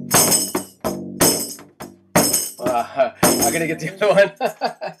 I'm gonna get the other one.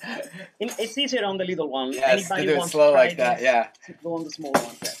 It's easier on the little one. Yes, Anybody to do it wants slow to try like that, this, yeah. go on the small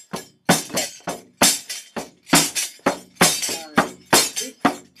one. Yes. 5, 6,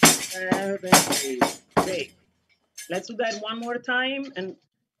 7, 8. Great. Let's do that one more time, and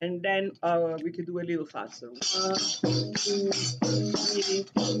then we could do a little faster. 1, 2, 3,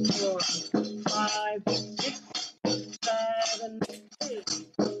 4, 5, 6, 7, 8.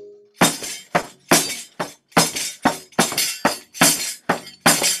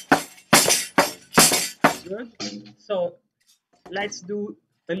 Good. So let's do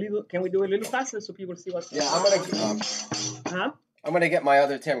a little. Can we do a little faster so people see what's? Yeah, Huh? I'm gonna get my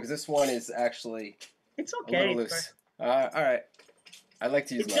other timbre because this one is actually It's a little okay. loose. All right. I like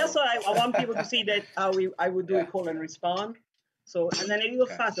to use It's my just so own. I want people to see that how I would do Yeah. a call and respond. So and then a little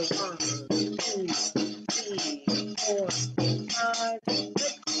Okay. faster. 1, 2, 3, 4, 5, 6,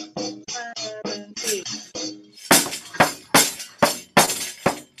 7, 8.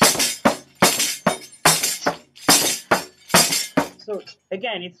 So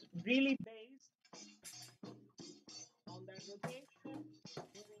again, it's really based on that rotation,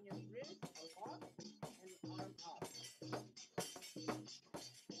 moving your wrist a lot, and arm up.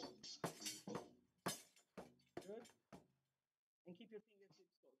 Good. And keep your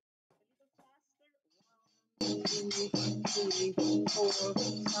fingertips close. A little faster. 1, 2, 3, 4,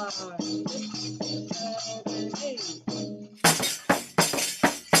 5, 6, 7, 8.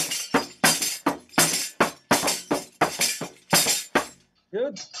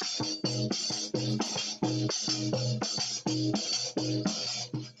 Good.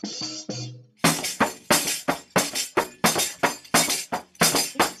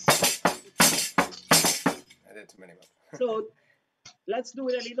 I did too many of them. So let's do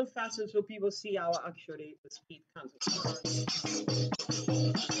it a little faster so people see how actually the speed comes.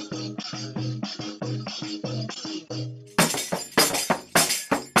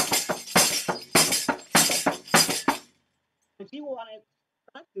 If you want to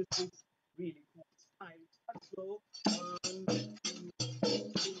practice this really cool style, start slow. 1, 2,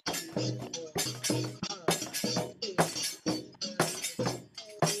 3, 4, 5, 6, 7, 8. 1,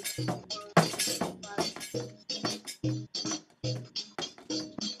 5,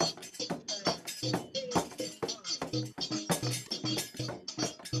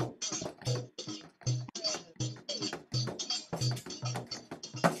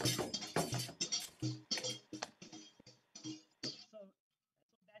 So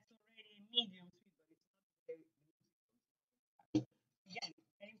that's already a medium speed, but it's not very again,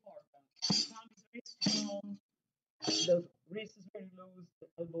 very important. Palm is very strong, the wrist is very loose, the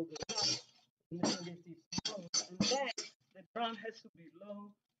elbow goes up, and the fingertips close. And then the drum has to be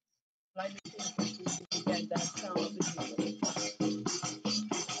low, slightly tilted to get that sound of the keyboard.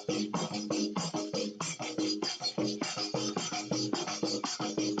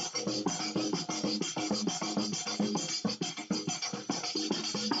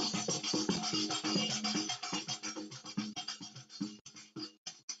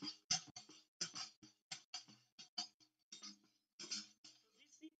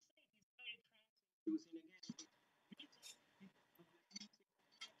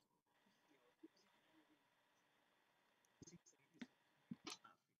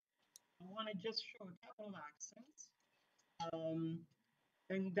 I want to just show a couple of accents,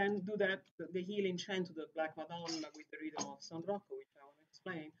 and then do that the healing chant to the Black Madonna with the rhythm of San Rocco, which I want to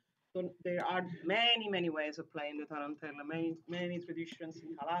explain. So there are many ways of playing the tarantella, many traditions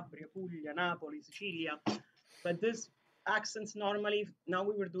in Calabria, Puglia, Napoli, Sicilia. But these accents normally, now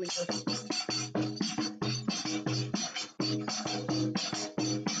we were doing this.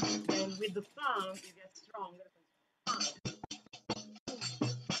 And with the thumb, it gets stronger.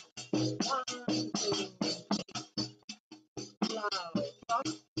 One, two, loud, up,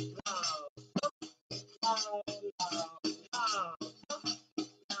 loud, up, loud, loud, loud, up,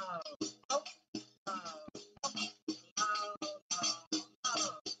 loud, up, loud, up, loud, loud,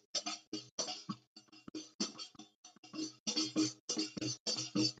 loud.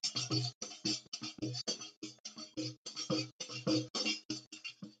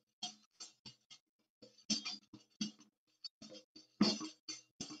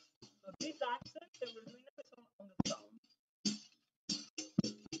 So these accents that we're doing this on the thumb.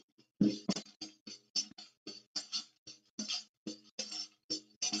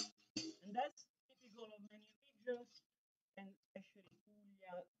 And that's typical of many regions, and especially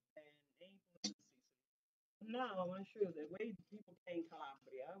Puglia and Naples and Sicily. Now I want to show you the way people play in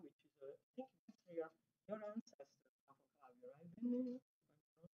Calabria, which is I think that's your ancestors are from Calabria, right?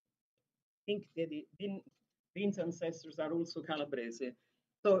 I think that Vin's ancestors are also Calabrese.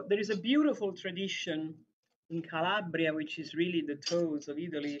 So there is a beautiful tradition in Calabria, which is really the toes of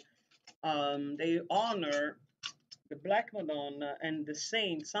Italy, they honor the Black Madonna and the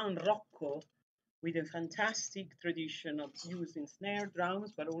Saint San Rocco with a fantastic tradition of using snare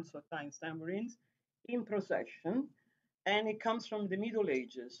drums, but also at times tambourines in procession. And it comes from the Middle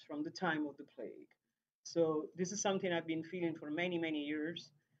Ages, from the time of the plague. So this is something I've been feeling for many, many years,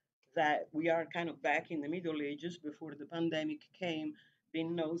 that we are kind of back in the Middle Ages before the pandemic came.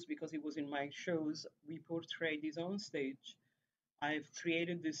 Vin knows because it was in my shows. We portrayed this on stage. I've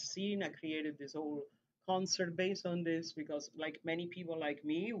created this scene. I created this whole concert based on this because, like many people like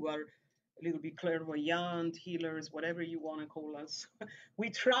me who are a little bit clairvoyant, healers, whatever you want to call us, we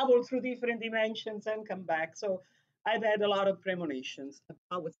travel through different dimensions and come back. So I've had a lot of premonitions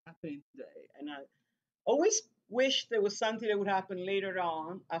about what's happening today. And I always wish there was something that would happen later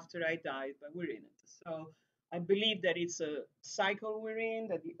on after I died, but we're in it. So I believe that it's a cycle we're in,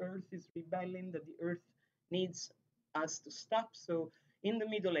 that the earth is rebelling, that the earth needs us to stop. So in the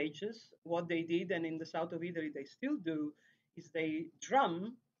Middle Ages, what they did, and in the south of Italy they still do, is they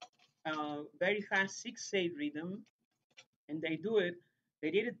drum very fast 6/8 rhythm, and they do it.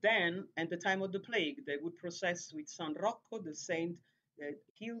 They did it then at the time of the plague. They would process with San Rocco, the saint that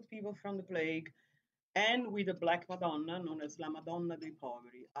healed people from the plague, and with a Black Madonna known as La Madonna dei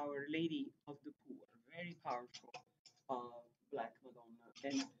Poveri, Our Lady of the Poor, very powerful Black Madonna.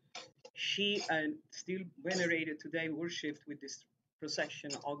 And she still venerated today, worshipped with this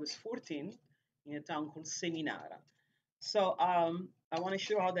procession August 14th in a town called Seminara. So I want to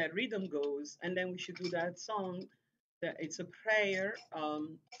show how that rhythm goes, and then we should do that song. That it's a prayer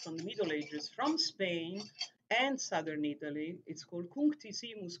from the Middle Ages from Spain and southern Italy. It's called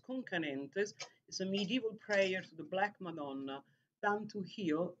Cunctisimus Cuncanentes. It's a medieval prayer to the Black Madonna, done to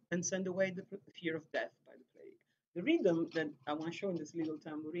heal and send away the fear of death by the plague. The rhythm that I want to show in this little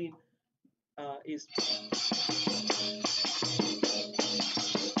tambourine is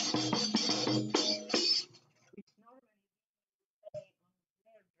which normally play on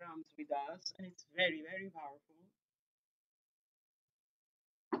snare drums with us, and it's very, very powerful.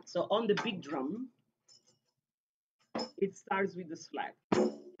 So on the big drum, it starts with the slap.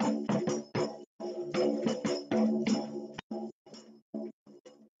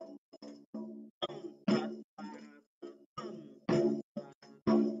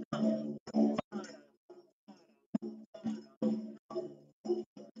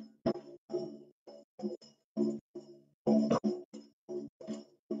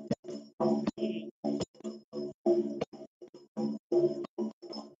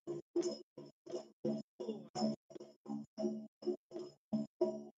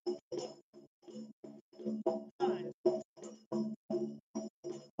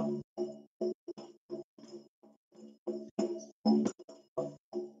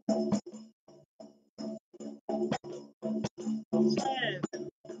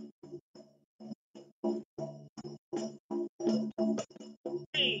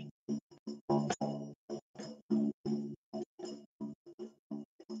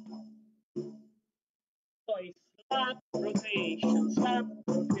 So it's slap, rotation, slap,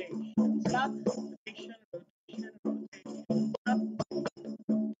 rotation, slap, rotation, rotation, rotation, slap.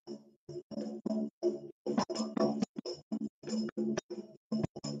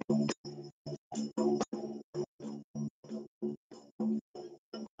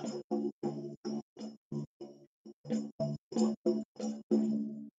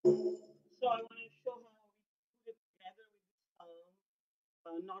 So I want to show how we put it together with this song.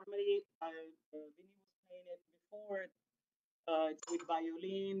 Normally, Vinny was playing it before. It's with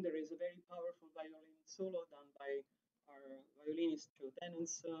violin. There is a very powerful violin solo done by our violinist Joe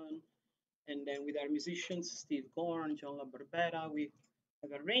Dennison, and then with our musicians Steve Gorn, John LaBarbera, we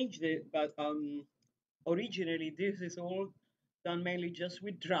have arranged it. But originally, this is all done mainly just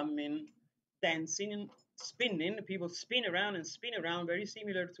with drumming, dancing, and spinning. People spin around, very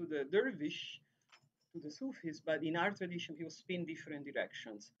similar to the dervish, to the Sufis. But in our tradition, people spin different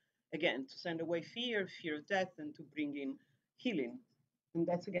directions. Again, to send away fear, fear of death, and to bring in healing. And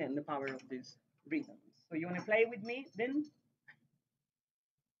that's again the power of these rhythms. So you want to play with me then?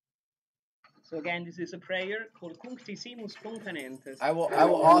 So again, this is a prayer called Cunctisimus Concanentes. I will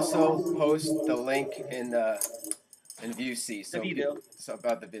also post the link in ViewC. The video. So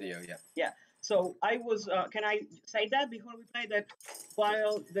about the video, yeah. Yeah. So I was. Can I say that before we play that?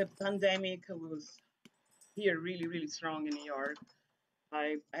 While the pandemic was here, really, really strong in New York,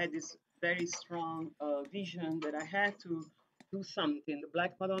 I had this very strong vision that I had to do something. The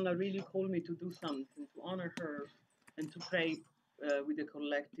Black Madonna really called me to do something, to honor her and to pray with a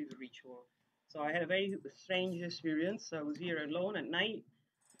collective ritual. So I had a very strange experience. I was here alone at night.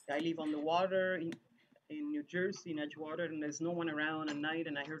 I live on the water in New Jersey, in Edgewater, and there's no one around at night,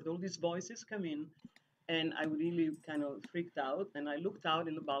 and I heard all these voices come in, and I really kind of freaked out, and I looked out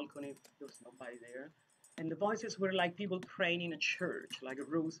in the balcony, there was nobody there, and the voices were like people praying in a church, like a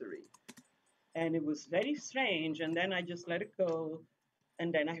rosary, and it was very strange, and then I just let it go,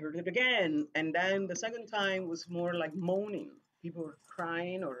 and then I heard it again, and then the second time was more like moaning, people were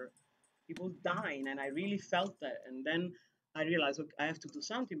crying or people dying, and I really felt that. And then I realized, okay, I have to do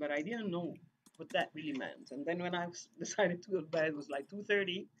something, but I didn't know what that really meant. And then when I decided to go to bed, it was like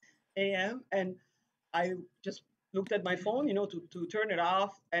 2:30 a.m. and I just looked at my phone, to turn it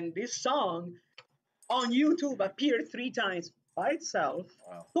off. And this song on YouTube appeared 3 times by itself.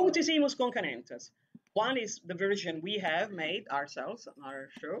 Wow. Puntissimus Concanentes. One is the version we have made ourselves on our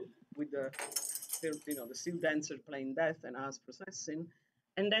show with the steel dancer playing death and us processing.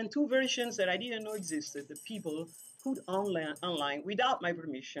 And then 2 versions that I didn't know existed that people put online without my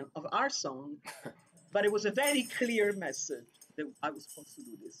permission of our song. But it was a very clear message that I was supposed to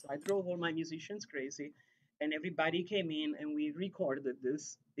do this. So I drove all my musicians crazy, and everybody came in, and we recorded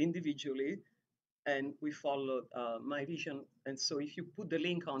this individually, and we followed my vision. And so if you put the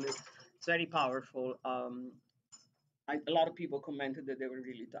link on it, it's very powerful. A lot of people commented that they were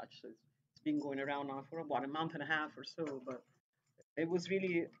really touched. So it's been going around now for about a month and a half or so, but it was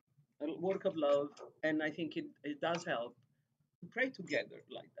really a work of love, and I think it does help to pray together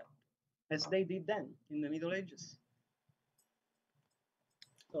like that, as they did then in the Middle Ages.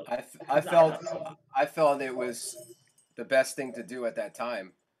 So, I felt it was the best thing to do at that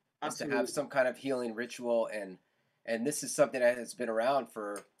time, is to have absolutely. some kind of healing ritual, and this is something that has been around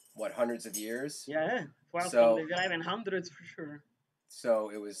for what, hundreds of years. Yeah, well, from the So 1100s for sure.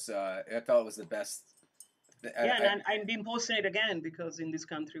 so it was I felt it was the best. Yeah, and I'm being posting it again because in this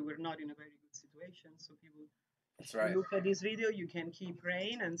country we're not in a very good situation. So people, That's if you right. look at this video, you can keep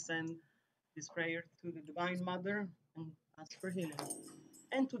praying and send this prayer to the Divine Mother and ask for healing,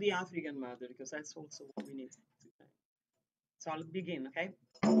 and to the African Mother, because that's also what we need today. So I'll begin, okay?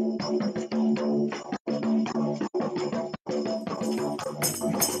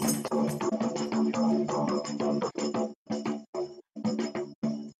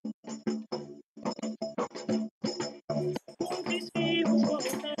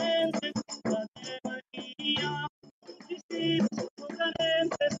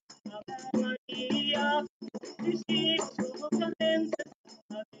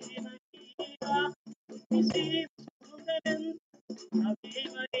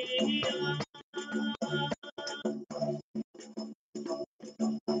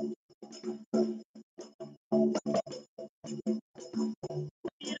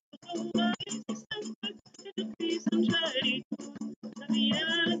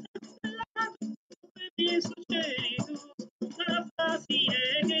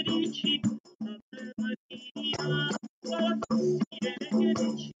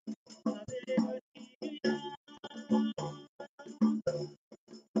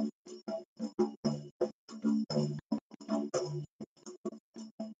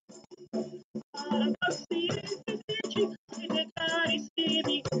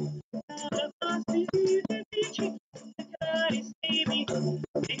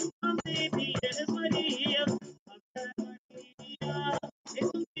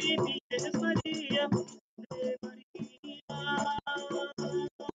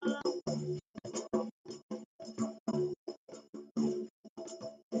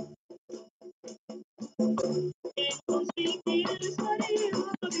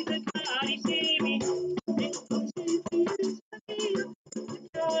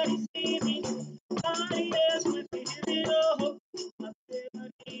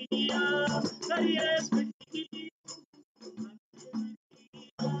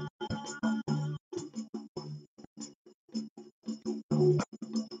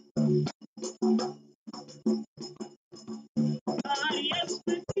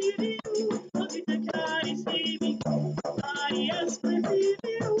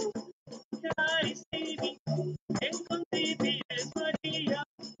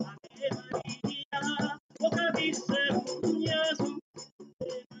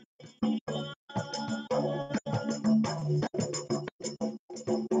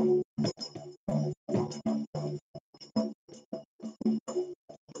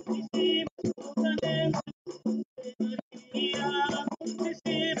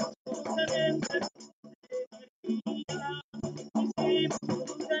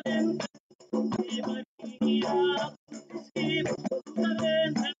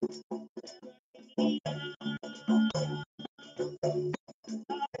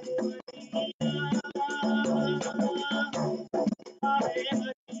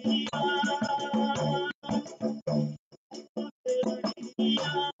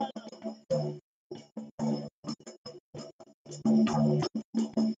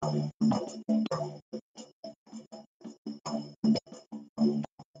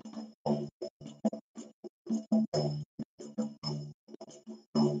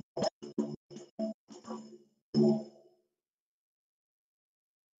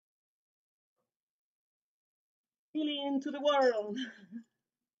 Healing to the world.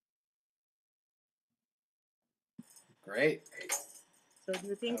 Great. So do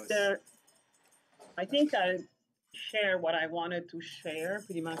you think was... there? I think I share what I wanted to share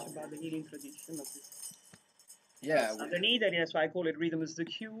pretty much about the healing tradition of this. Yeah. Southern Italy, that's why I call it Rhythm is the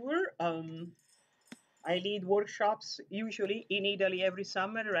Cure. I lead workshops usually in Italy every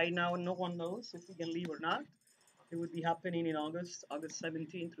summer. Right now, no one knows if we can leave or not. It would be happening in August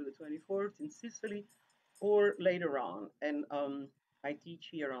 17th through the 24th in Sicily, or later on. And I teach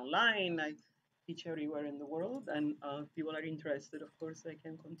here online. I teach everywhere in the world. And if people are interested, of course, they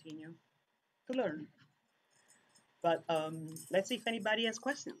can continue to learn. But let's see if anybody has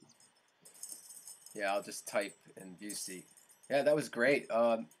questions. Yeah, I'll just type in Busey. Yeah, that was great.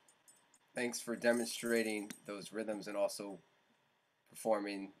 Thanks for demonstrating those rhythms and also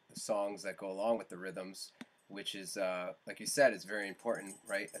performing the songs that go along with the rhythms, which is, like you said, is very important,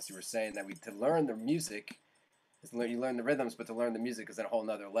 right? As you were saying, that to learn the music, you learn the rhythms, but to learn the music is at a whole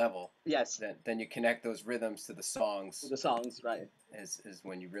nother level. Yes. Then you connect those rhythms to the songs. The songs, right? Is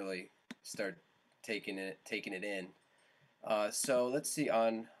when you really start taking it in. So let's see.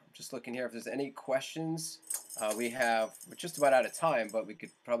 I'm just looking here if there's any questions. We're just about out of time, but we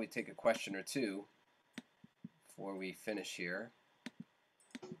could probably take a question or two before we finish here.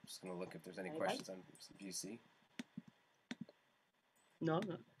 I'm just going to look if there's any questions on BC. No.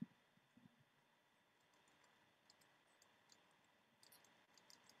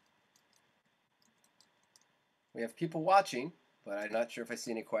 We have people watching, but I'm not sure if I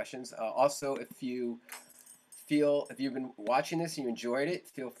see any questions. Also, if you've been watching this and you enjoyed it,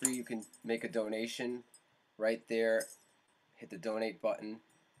 feel free. You can make a donation right there. Hit the donate button.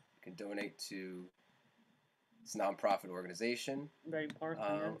 You can donate to this nonprofit organization. Very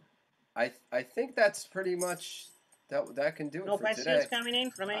important. I think that's pretty much that can do it for today. No questions coming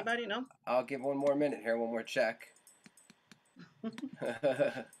in from anybody, no? I'll give one more minute here, one more check.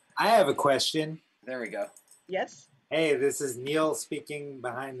 I have a question. There we go. Yes. Hey, this is Neil speaking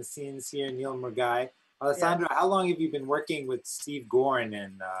behind the scenes here, Neil Murgai. Alessandra, how long have you been working with Steve Gorn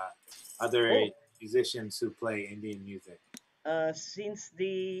and other musicians who play Indian music? Since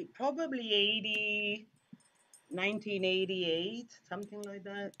probably 1988, something like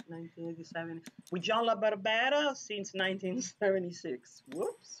that, 1987. With John La Barbera since 1976.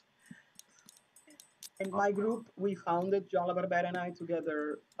 Whoops. And my group, we founded, John La Barbera and I,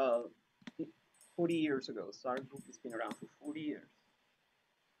 together 40 years ago. So our group has been around for 40 years.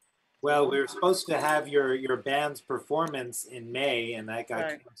 Well, we were supposed to have your band's performance in May, and that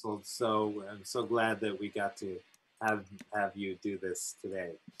got canceled. So I'm so glad that we got to have you do this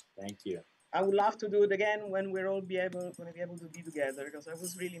today. Thank you. I would love to do it again when we're all going to be able to be together, because it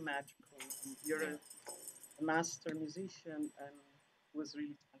was really magical. And you're a master musician, and it was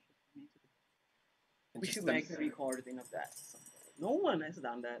really special for me. We should make a recording of that someday. No one has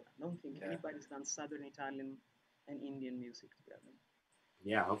done that. I don't think anybody's done Southern Italian and Indian music together.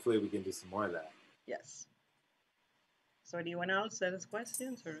 Yeah, hopefully we can do some more of that. Yes. So anyone else that has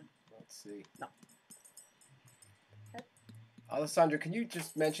questions? Or? Let's see. No. Alessandra, can you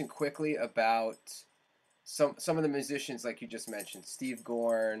just mention quickly about some of the musicians like you just mentioned? Steve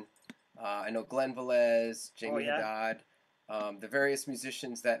Gorn, I know Glenn Velez, Jamie Haddad, the various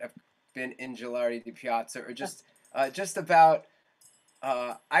musicians that have been in Gelati di Piazza, or just about.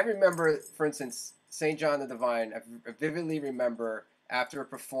 I remember, for instance, St. John the Divine. I vividly remember after a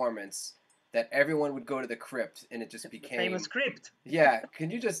performance that everyone would go to the crypt, and it just became the famous crypt. Yeah, can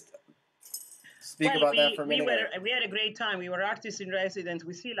you just speak about that for a minute? We had a great time. We were artists in residence.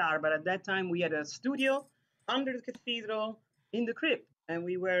 We still are, but at that time we had a studio under the cathedral in the crypt, and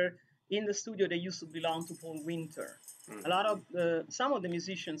we were in the studio that used to belong to Paul Winter. Mm-hmm. Some of the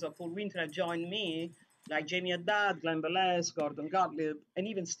musicians of Paul Winter had joined me, like Jamie Haddad, Glenn Velez, Gordon Gottlieb, and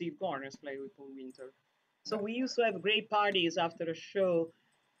even Steve Gorn has played with Paul Winter. So we used to have great parties after a show.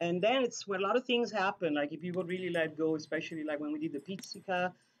 And then it's where a lot of things happen. Like if people really let go, especially like when we did the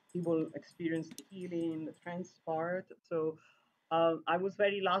Pizzica, people experienced the healing, the trance part. So I was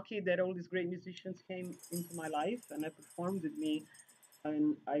very lucky that all these great musicians came into my life and have performed with me.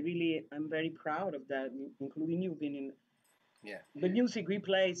 And I'm very proud of that, including you, Vinin. Yeah. The music we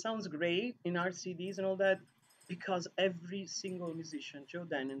play sounds great in our CDs and all that, because every single musician, Joe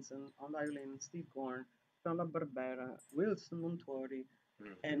Dennison on violin, Steve Gorn, John La Barbera, Wilson Montuori,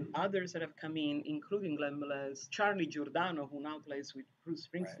 and others that have come in, including Glenn Velez, Charlie Giordano, who now plays with Bruce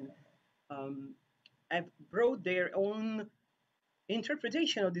Springsteen, have brought their own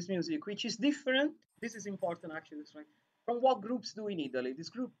interpretation of this music, which is different. This is important, actually, right, from what groups do in Italy. These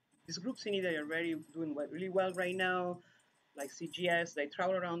groups in Italy are doing really well right now, like CGS. They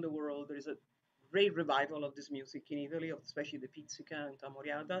travel around the world. There is a great revival of this music in Italy, especially the pizzica and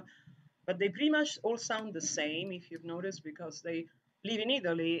tamoriata. But they pretty much all sound the same, if you've noticed, because they live in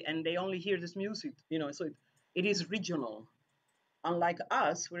Italy and they only hear this music, so it is regional. Unlike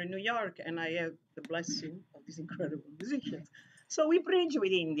us, we're in New York, and I have the blessing of these incredible musicians. So we bridge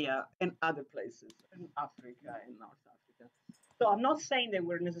with India and other places, in Africa and North Africa. So I'm not saying that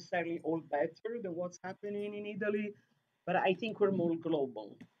we're necessarily all better than what's happening in Italy, but I think we're more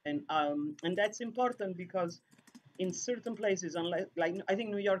global, and that's important because in certain places, unless, like, I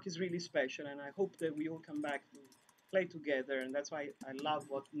think New York is really special, and I hope that we all come back to play together. And that's why I love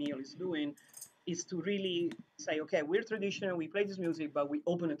what Neil is doing, is to really say, okay, we're traditional, we play this music, but we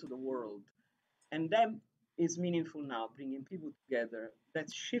open it to the world, and that is meaningful now, bringing people together.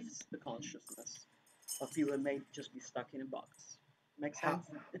 That shifts the consciousness of people that may just be stuck in a box. Make sense?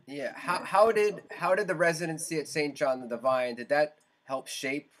 Yeah. How did the residency at St. John the Divine, did that help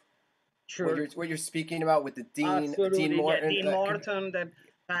shape Sure. what you're speaking about with the Dean Absolutely. Morton? Dean Morton, that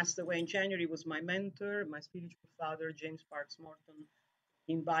passed away in January, was my mentor, my spiritual father, James Parks Morton.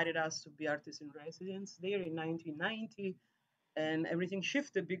 He invited us to be artists in residence there in 1990, and everything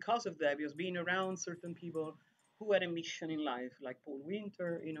shifted because of that. Because being around certain people who had a mission in life, like Paul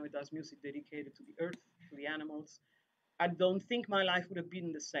Winter, he does music dedicated to the earth, to the animals. I don't think my life would have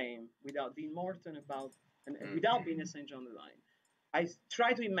been the same without Dean Morton, and without being a St. John the Divine. I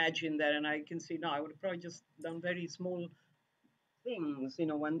try to imagine that, and I can see, no, I would have probably just done very small things.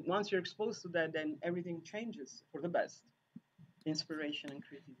 Once you're exposed to that, then everything changes for the best. Inspiration and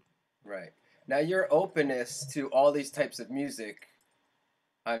creativity. Right. Now, your openness to all these types of music,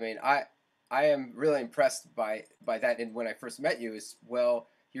 I mean, I am really impressed by that. And when I first met you, is, well,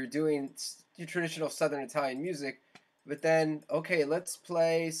 you're doing your traditional Southern Italian music, but then, okay, let's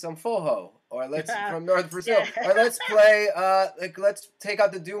play some Foho, or let's from North Brazil, or let's play let's take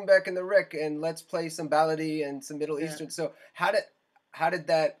out the Doumbek and the Rick, and let's play some ballady and some Middle Eastern. So how did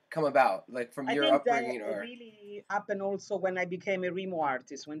that come about? Like, from your upbringing, that really happened also when I became a Remo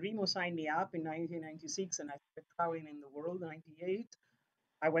artist. When Remo signed me up in 1996, and I started traveling in the world in 98.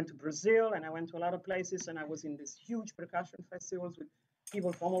 I went to Brazil, and I went to a lot of places, and I was in these huge percussion festivals with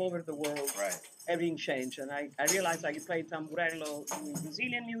people from all over the world. Right. Everything changed, and I realized I could play tamburello in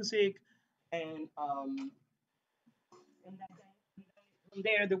Brazilian music, and from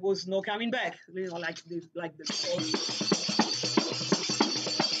there was no coming back. Like this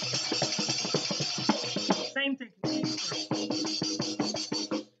same technique.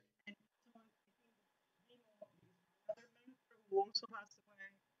 Who also passed away,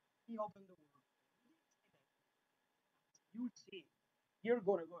 he opened the world. You see, you're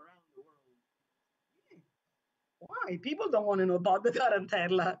gonna go around the world. Why? People don't want to know about the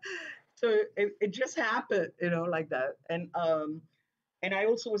tarantella. So it just happened, like that. And I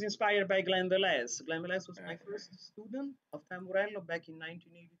also was inspired by Glenn Velez. Glenn Velez was my first student of tamburello back in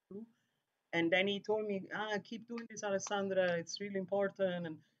 1982. And then he told me, keep doing this, Alessandra. It's really important.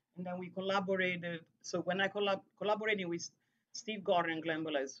 And then we collaborated. So when I collaborating with Steve Gordon and Glenn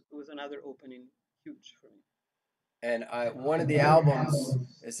Velez, it was another opening, huge for me. And one of the albums,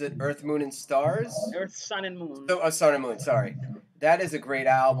 is it Earth, Moon, and Stars? Earth, Sun, and Moon. Oh, Sun and Moon. Sorry, that is a great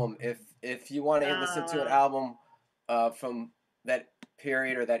album. If you want to listen to an album from that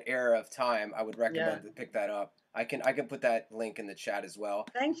period or that era of time, I would recommend to pick that up. I can put that link in the chat as well.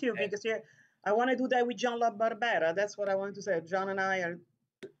 Thank you, because I want to do that with John La Barbera. That's what I wanted to say. John and I are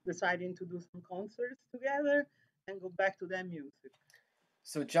deciding to do some concerts together and go back to that music.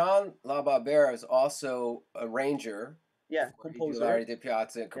 So John La Barbera is also a arranger, composer, Larry Di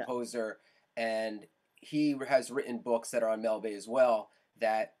Piazza, composer, and he has written books that are on Melbe as well.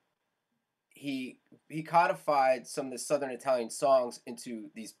 That he codified some of the Southern Italian songs into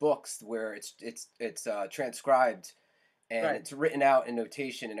these books where it's transcribed and it's written out in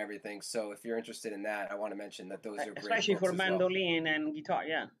notation and everything. So if you're interested in that, I want to mention that those are great, especially for mandolin and guitar.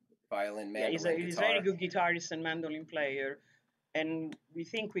 Violin, mandolin, he's a very good guitarist and mandolin player. And we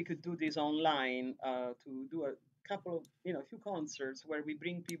think we could do this online to do a couple of, a few concerts where we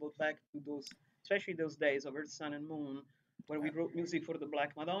bring people back to those, especially those days of Earth, Sun, and Moon, where we wrote music for the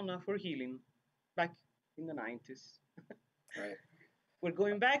Black Madonna for healing back in the 90s. Right. We're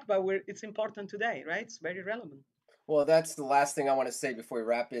going back, but it's important today, right? It's very relevant. Well, that's the last thing I want to say before we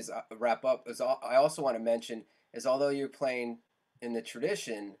wrap up. I also want to mention is, although you're playing in the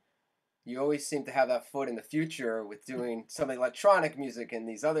tradition, you always seem to have that foot in the future with doing some electronic music and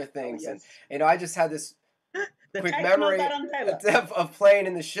these other things. Oh, yes. And I just had this the quick techno memory tarantella of playing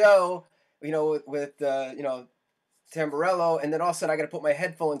in the show, with Tamburello, and then all of a sudden I got to put my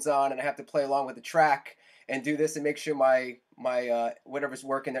headphones on and I have to play along with the track and do this and make sure my whatever's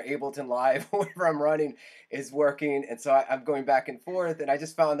working, their Ableton Live, whatever I'm running, is working. And so I'm going back and forth, and I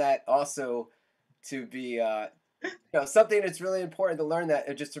just found that also to be something that's really important to learn,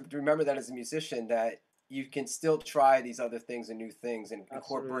 that just to remember that as a musician, that you can still try these other things and new things and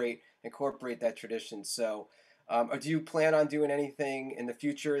incorporate that tradition. So do you plan on doing anything in the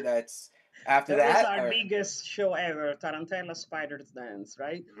future that's after that was that? our biggest show ever, Tarantella Spider's Dance,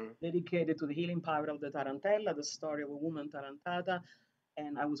 right? Mm-hmm. Dedicated to the healing power of the tarantella, the story of a woman tarantata.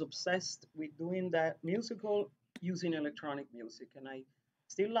 And I was obsessed with doing that musical using electronic music. And I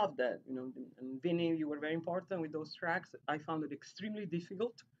still love that, And Vinny, you were very important with those tracks. I found it extremely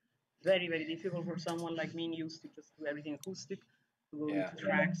difficult, very, very difficult for someone like me used to just do everything acoustic, to go into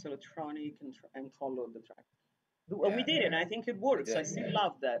tracks, electronic, and follow the track. We did it. I think it works. I still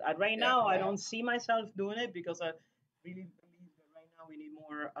love that. Right now, I don't see myself doing it because I really believe that right now we need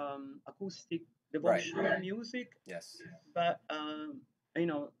more acoustic devotional music. Yes. But you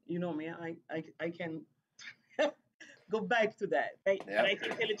know me. I can go back to that. Right? But I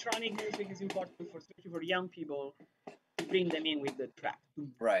think electronic music is important especially for young people, to bring them in with the track.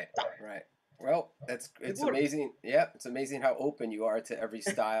 Right. Well, it's amazing. Yeah, it's amazing how open you are to every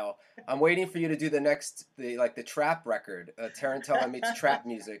style. I'm waiting for you to do the trap record, Tarantella meets trap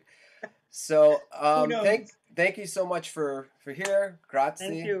music. So thank you so much for here. Grazie.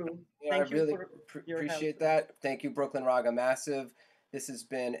 Thank you. I really appreciate that. Thank you, Brooklyn Raga Massive. This has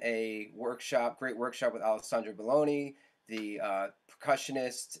been a great workshop with Alessandra Belloni, the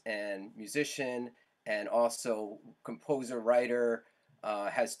percussionist and musician, and also composer, writer.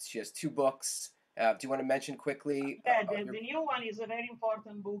 She has 2 books. Do you want to mention quickly? Yeah, the new one is a very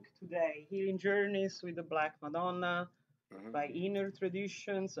important book today, Healing Journeys with the Black Madonna, by Inner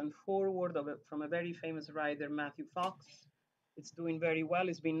Traditions and Forward from a very famous writer, Matthew Fox. It's doing very well.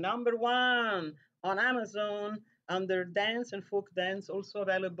 It's been #1 on Amazon under Dance and Folk Dance, also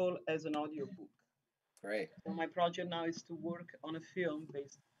available as an audiobook. Great. So my project now is to work on a film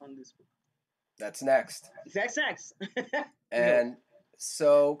based on this book. That's next. That's next. And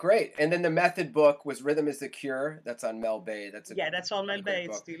so great. And then the method book was Rhythm is the Cure. That's on Mel Bay. That's on Mel Bay.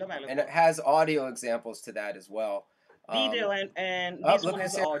 It's still available. And it has audio examples to that as well. Video and this one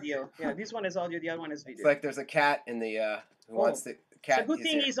has audio. Yeah, this one has audio. The other one has video. It's like there's a cat in the who wants the cat. It's a good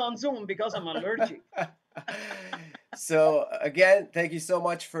thing he's on Zoom because I'm allergic. So again, thank you so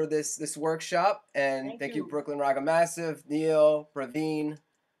much for this workshop, and thank you Brooklyn Raga Massive, Neil, Praveen,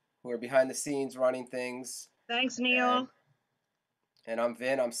 who are behind the scenes running things. Thanks, Neil. And I'm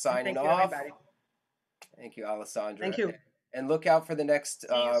Vin. I'm signing off. Thank you, Alessandra. Thank you. And look out for the next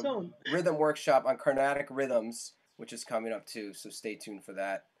rhythm workshop on Carnatic rhythms, which is coming up too. So stay tuned for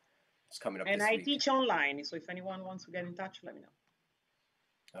that. It's coming up and this I week. teach online, so if anyone wants to get in touch, let me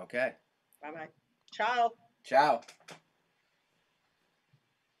know. Okay. Bye-bye. Ciao. Ciao.